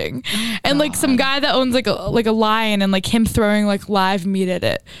hunting, and like some guy that owns like a lion and like him throwing like live meat at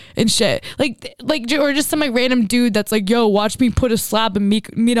it and shit, like or just some like random dude that's like, yo, watch me put a slab of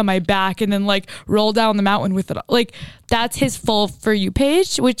meat on my back and then like roll down the mountain with it. Like that's his full For You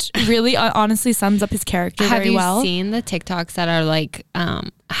page, which really honestly sums up his character very well. Have you seen the TikToks that are like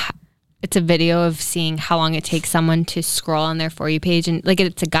it's a video of seeing how long it takes someone to scroll on their For You page, and like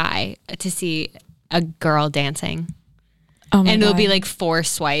it's a guy to see a girl dancing. Oh my God. It'll be like 4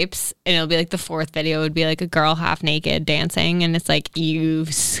 swipes, and it'll be like the 4th video would be like a girl half naked dancing, and it's like, you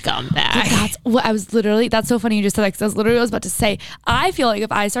scumbag. That's what I was literally, that's so funny you just said that, because that's literally what I was about to say. I feel like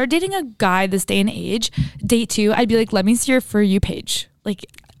if I started dating a guy this day and age, date 2, I'd be like, let me see your For You page. Like,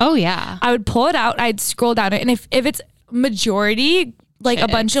 oh yeah. I would pull it out, I'd scroll down it, and if it's majority like a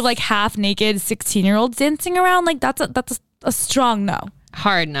bunch of like half naked 16-year-olds dancing around, like that's a strong no.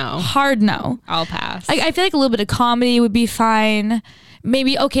 Hard no. I'll pass. I feel like a little bit of comedy would be fine.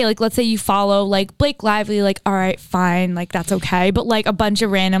 maybe, okay, like let's say you follow like Blake Lively, like, all right, fine, like that's okay. But like a bunch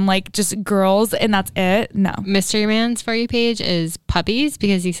of random like just girls and that's it. No. Mystery Man's For You page is puppies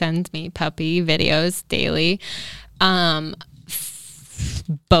because he sends me puppy videos daily.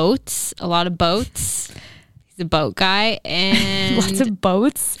 Boats, a lot of boats. He's a boat guy and lots of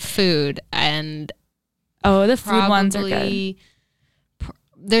boats. Food and the food ones are good.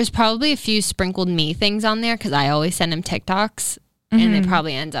 There's probably a few sprinkled me things on there because I always send him TikToks and it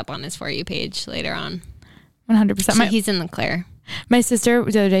probably ends up on his For You page later on. 100%. So he's in the clear. My sister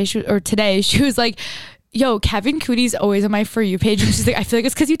the other day, today, she was like, yo, Kevin Cootie's always on my For You page. And she's like, I feel like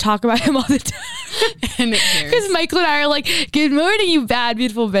it's because you talk about him all the time. Because Michael and I are like, good morning, you bad,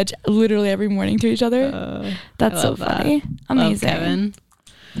 beautiful bitch. Literally every morning to each other. That's so funny. Amazing. Love Kevin.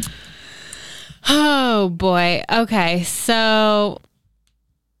 Oh, boy. Okay, so...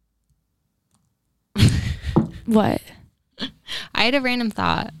 What? I had a random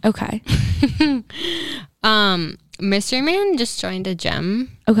thought. Okay. Mystery Man just joined a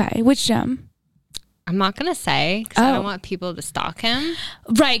gym. Okay. Which gym? I'm not going to say because I don't want people to stalk him.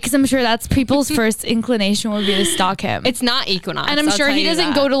 Right, because I'm sure that's people's first inclination would be to stalk him. It's not Equinox. And I'm sure he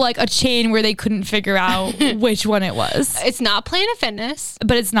doesn't go to like a chain where they couldn't figure out which one it was. It's not Planet Fitness.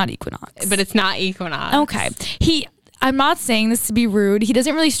 But it's not Equinox. Okay. I'm not saying this to be rude. He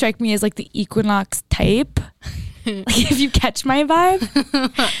doesn't really strike me as like the Equinox type. Like if you catch my vibe.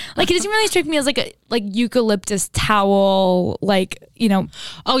 Like he doesn't really strike me as like a eucalyptus towel, like, you know.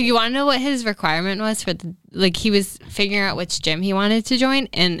 Oh, you want to know what his requirement was for he was figuring out which gym he wanted to join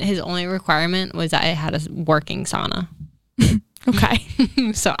and his only requirement was that it had a working sauna.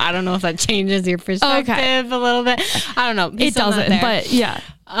 Okay. So I don't know if that changes your perspective a little bit. I don't know. It doesn't, but yeah.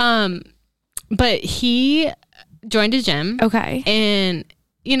 But he joined a gym. Okay. And,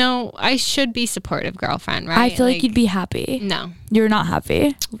 you know, I should be supportive girlfriend, right? I feel like you'd be happy. No. You're not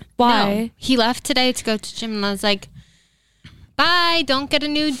happy. Why? No. He left today to go to gym and I was like, bye, don't get a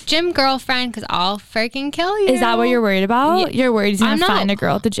new gym girlfriend because I'll freaking kill you. Is that what you're worried about? Yeah. You're worried he's going to find a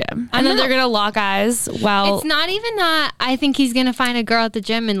girl at the gym. And then they're going to lock eyes. Well, it's not even that I think he's going to find a girl at the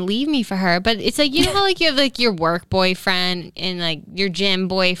gym and leave me for her. But it's like, you know how like you have like your work boyfriend and like your gym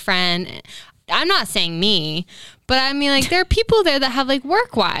boyfriend. I'm not saying me, but I mean like there are people there that have like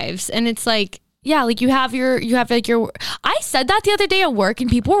work wives and it's like, yeah, like you have like your, I said that the other day at work and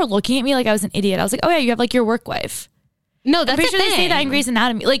people were looking at me like I was an idiot. I was like, oh yeah, you have like your work wife. No, that's I'm pretty sure they say that in Grey's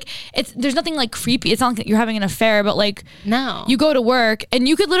Anatomy. Like there's nothing like creepy. It's not like you're having an affair, but like no, you go to work and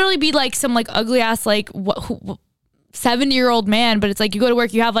you could literally be like some like ugly ass like 70-year-old man, but it's like you go to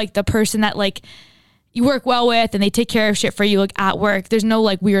work, you have like the person that like you work well with and they take care of shit for you like at work. There's no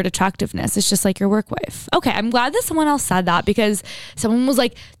like weird attractiveness. It's just like your work wife. Okay, I'm glad that someone else said that because someone was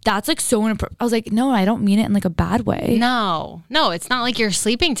like, that's like so inappropriate. I was like, no, I don't mean it in like a bad way. No, it's not like you're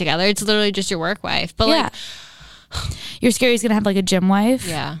sleeping together. It's literally just your work wife. But yeah. Like, you're scared he's gonna have like a gym wife?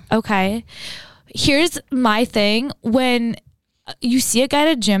 Yeah. Okay. Here's my thing. When you see a guy at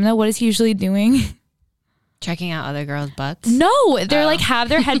a gym though, what is he usually doing? Checking out other girls' butts? No, they're like have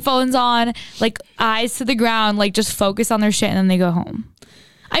their headphones on, like eyes to the ground, like just focus on their shit and then they go home.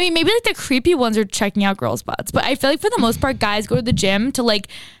 I mean, maybe like the creepy ones are checking out girls' butts, but I feel like for the most part, guys go to the gym to like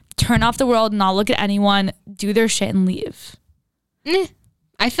turn off the world, not look at anyone, do their shit and leave.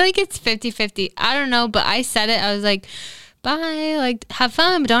 I feel like it's 50-50. I don't know, but I said it. I was like, bye, like have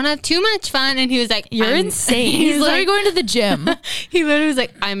fun, but don't have too much fun. And he was like, you're insane. He's literally like, going to the gym. He literally was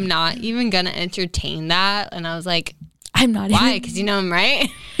like, I'm not even gonna entertain that. And I was like, I'm not. Why? Because you know him, right?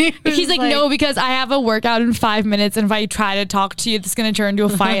 He's like, no, because I have a workout in 5 minutes, and if I try to talk to you, it's gonna turn into a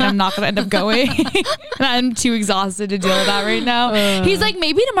fight, and I'm not gonna end up going. And I'm too exhausted to deal with that right now. He's like,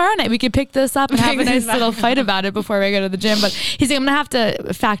 maybe tomorrow night we could pick this up and have a nice little fight about it before I go to the gym. But he's like, I'm gonna have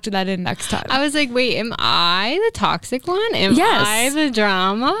to factor that in next time. I was like, wait, am I the toxic one? Am I the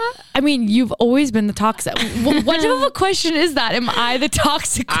drama? I mean, you've always been the toxic. What of a question is that? Am I the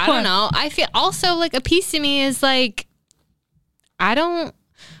toxic one? I don't know. I feel also like a piece of me is like, I don't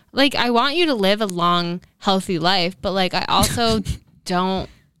like, I want you to live a long, healthy life, but like, I also don't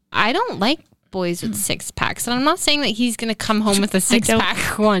like boys with six packs. And I'm not saying that he's going to come home with a six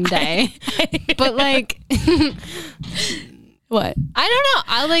pack one day, but like, what? I don't know.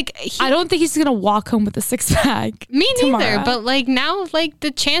 I don't think he's going to walk home with a six pack. Me neither. But like now, like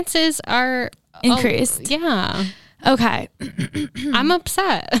the chances are increased. Yeah. Okay. I'm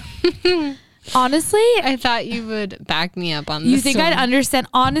upset. Honestly, I thought you would back me up on this. You think I'd understand?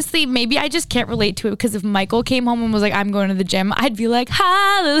 Honestly, maybe I just can't relate to it because if Michael came home and was like, I'm going to the gym, I'd be like,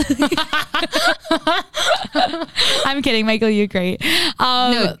 hallelujah. I'm kidding, Michael, you're great.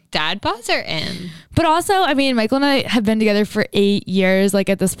 No, dad bods are in. But also, I mean, Michael and I have been together for 8 years. Like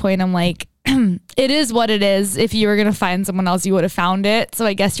at this point, I'm like, it is what it is. If you were going to find someone else, you would have found it. So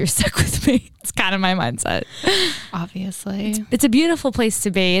I guess you're stuck with me. It's kind of my mindset. Obviously. It's a beautiful place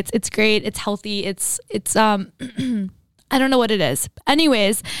to be. It's great. It's healthy. It's I don't know what it is.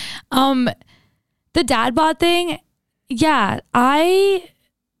 Anyways, the dad bod thing. Yeah, I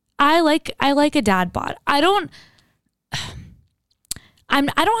like a dad bod. I don't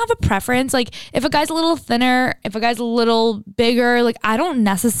have a preference. Like if a guy's a little thinner, if a guy's a little bigger, like I don't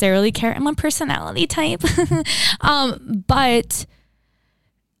necessarily care. I'm a personality type. But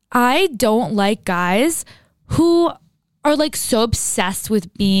I don't like guys who are like so obsessed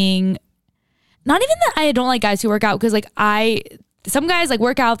with being, not even that I don't like guys who work out, because like some guys like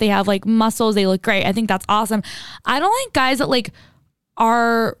work out, they have like muscles, they look great. I think that's awesome. I don't like guys that like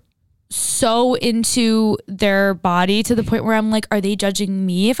are so into their body to the point where I'm like, are they judging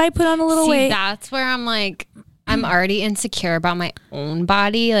me if I put on a little weight? That's where I'm like, I'm already insecure about my own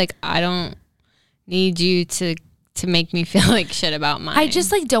body. Like I don't need you to make me feel like shit about mine. I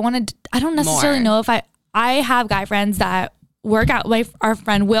just like don't want to, I don't necessarily know if I have guy friends that work out. Our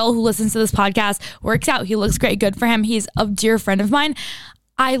friend Will, who listens to this podcast, works out. He looks great. Good for him. He's a dear friend of mine.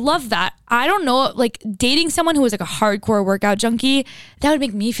 I love that. I don't know, like dating someone who was like a hardcore workout junkie, that would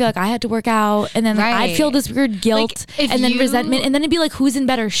make me feel like I had to work out. And then like, I'd feel this weird guilt and then resentment. And then it'd be like, who's in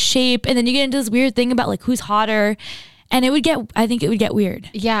better shape? And then you get into this weird thing about like who's hotter. And I think it would get weird.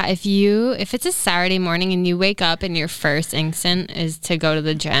 Yeah, if it's a Saturday morning and you wake up and your first instinct is to go to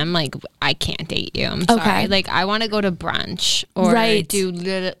the gym, like I can't date you. I'm sorry. Like I want to go to brunch or do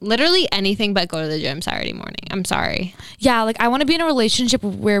literally anything but go to the gym Saturday morning. I'm sorry. Yeah, like I want to be in a relationship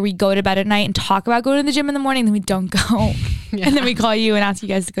where we go to bed at night and talk about going to the gym in the morning, then we don't go. Yeah. And then we call you and ask you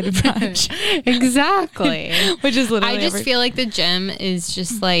guys to go to brunch. Exactly. Which is literally I just feel like the gym is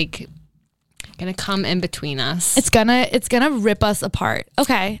just like gonna come in between us. It's gonna rip us apart.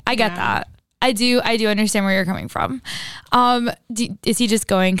 Okay, I get that. I do understand where you're coming from. Is he just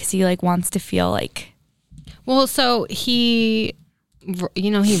going because he like wants to feel like? Well, so he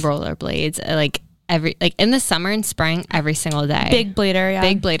rollerblades like in the summer and spring every single day. Big blader, yeah.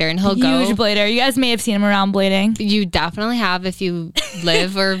 Big blader, and he'll go. Huge blader. You guys may have seen him around blading. You definitely have if you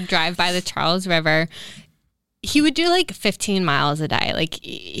live or drive by the Charles River. He would do like 15 miles a day. Like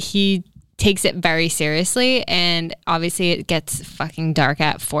he takes it very seriously, and obviously it gets fucking dark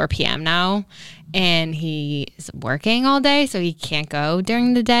at 4 p.m. now, and he is working all day, so he can't go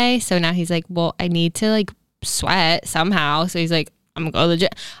during the day. So now he's like, well, I need to like sweat somehow. So he's like, I'm gonna go to the gym.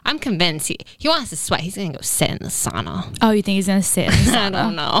 I'm convinced he wants to sweat. He's gonna go sit in the sauna. Oh, you think he's gonna sit in the sauna? I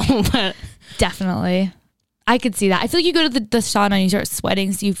don't know, but definitely. I could see that. I feel like you go to the sauna and you start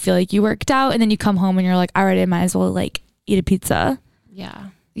sweating, so you feel like you worked out, and then you come home and you're like, all right, I might as well like eat a pizza.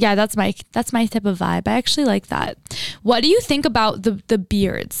 Yeah, that's my type of vibe. I actually like that. What do you think about the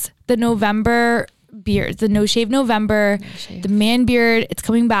beards? The November beards, the No Shave November, the man beard. It's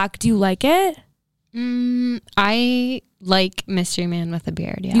coming back. Do you like it? I like Mystery Man with a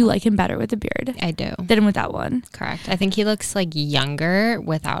beard. Yeah. You like him better with a beard? I do. Than with that one. Correct. I think he looks like younger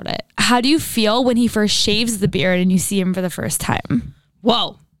without it. How do you feel when he first shaves the beard and you see him for the first time?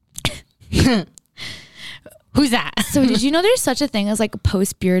 Whoa. Who's that? So did you know there's such a thing as like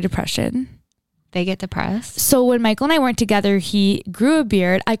post-beard depression? They get depressed? So when Michael and I weren't together, he grew a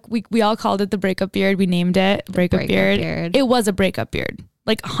beard. We all called it the breakup beard. We named it breakup beard. It was a breakup beard.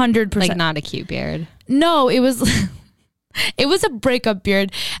 Like 100%. Like not a cute beard. No, it was it was a breakup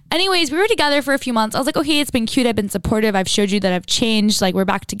beard. Anyways, we were together for a few months. I was like, okay, it's been cute. I've been supportive. I've showed you that I've changed. Like we're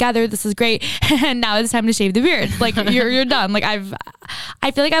back together. This is great. And now it's time to shave the beard. Like you're done. Like I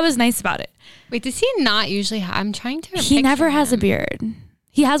feel like I was nice about it. Wait, does he not usually I'm trying to He never has a beard.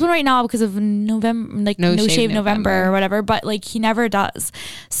 He has one right now because of November, like no shave November or whatever, but like he never does.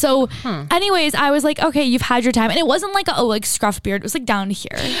 So anyways, I was like, okay, you've had your time. And it wasn't like a like scruff beard. It was like down to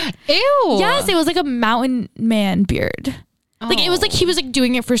here. Ew. Yes, it was like a mountain man beard. Oh. Like it was like he was like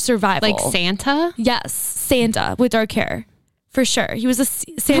doing it for survival. Like Santa? Yes, Santa with dark hair. For sure. He was a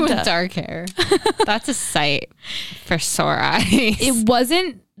Santa. With dark hair. That's a sight for sore eyes. It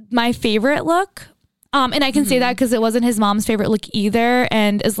wasn't my favorite look. And I can say that because it wasn't his mom's favorite look either.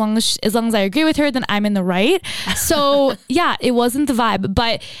 And as long as I agree with her, then I'm in the right. So yeah, it wasn't the vibe.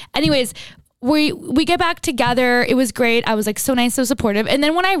 But anyways, we get back together. It was great. I was like so nice, so supportive. And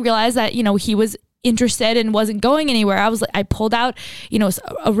then when I realized that, you know, he was interested and wasn't going anywhere. I pulled out,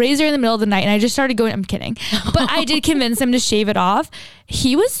 a razor in the middle of the night and I just started going, I'm kidding. But I did convince him to shave it off.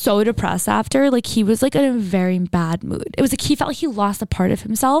 He was so depressed after, like he was like in a very bad mood. It was like he felt like he lost a part of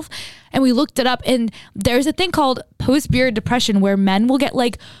himself. And we looked it up and there's a thing called post-beard depression where men will get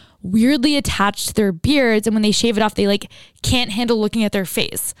like weirdly attached to their beards. And when they shave it off, they like can't handle looking at their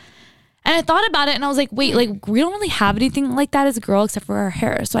face. And I thought about it and I was like, wait, like we don't really have anything like that as a girl except for our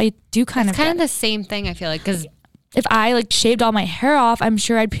hair. So I do kind of the same thing, I feel like, because if I like shaved all my hair off, I'm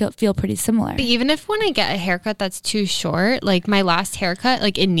sure I'd feel pretty similar. Even if when I get a haircut that's too short, like my last haircut,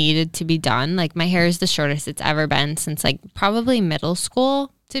 like it needed to be done. Like my hair is the shortest it's ever been since like probably middle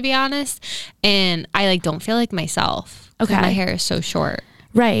school, to be honest. And I like don't feel like myself. Okay. My hair is so short.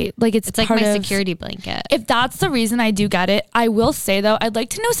 Right. Like it's like my security blanket. If that's the reason I do get it, I will say though, I'd like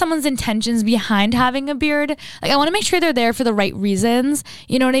to know someone's intentions behind having a beard. Like I want to make sure they're there for the right reasons.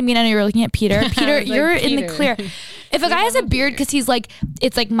 You know what I mean? I know you're looking at Peter. Peter, you're in the clear. If a guy has a beard because he's like,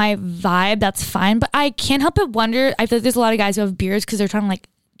 it's like my vibe, that's fine. But I can't help but wonder, I feel like there's a lot of guys who have beards because they're trying to like,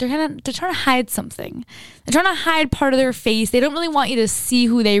 they're trying to hide something. They're trying to hide part of their face. They don't really want you to see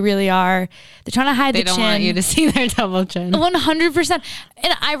who they really are. They're trying to hide the chin. They don't want you to see their double chin. 100%.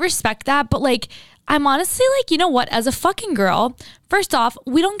 And I respect that. But like, I'm honestly like, you know what? As a fucking girl, first off,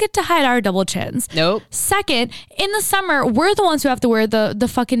 we don't get to hide our double chins. Nope. Second, in the summer, we're the ones who have to wear the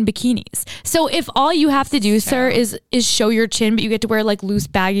fucking bikinis. So if all you have to do, sir, is show your chin, but you get to wear like loose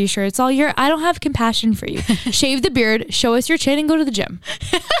baggy shirts all year, I don't have compassion for you. Shave the beard, show us your chin, and go to the gym.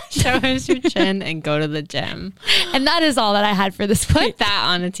 Show us your chin and go to the gym. And that is all that I had for this one. Put that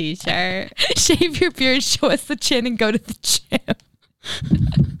on a t-shirt. Shave your beard, show us the chin, and go to the gym.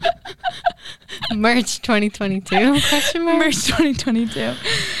 March 2022? March 2022.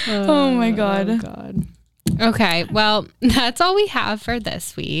 Oh my God. Okay, well, that's all we have for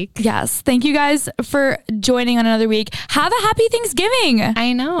this week. Yes. Thank you guys for joining on another week. Have a happy Thanksgiving.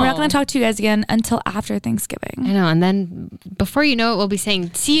 I know. We're not going to talk to you guys again until after Thanksgiving. I know. And then before you know it, we'll be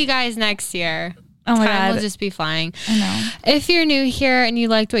saying, see you guys next year. Oh my Time God. will just be flying. I know. If you're new here and you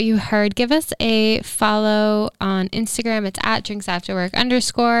liked what you heard, give us a follow on Instagram. It's @drinksafterwork_ and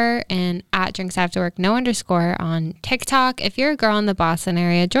 @drinksafterwork_ no_ on TikTok. If you're a girl in the Boston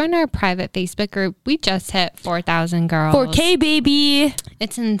area, join our private Facebook group. We just hit 4,000 girls. 4K, baby.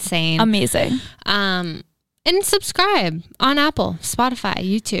 It's insane. Amazing. And subscribe on Apple, Spotify,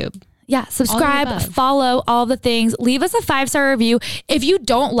 YouTube. Yeah, subscribe, follow, all the things. Leave us a 5-star review. If you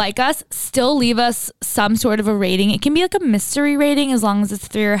don't like us, still leave us some sort of a rating. It can be like a mystery rating as long as it's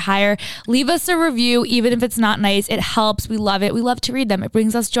 3 or higher. Leave us a review, even if it's not nice. It helps. We love it. We love to read them. It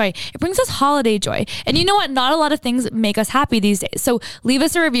brings us joy. It brings us holiday joy. And you know what? Not a lot of things make us happy these days. So leave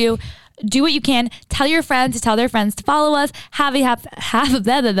us a review. Do what you can. Tell your friends to tell their friends to follow us. Have a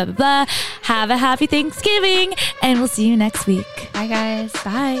happy Thanksgiving. And we'll see you next week. Bye, guys.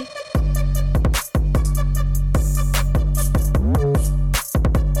 Bye.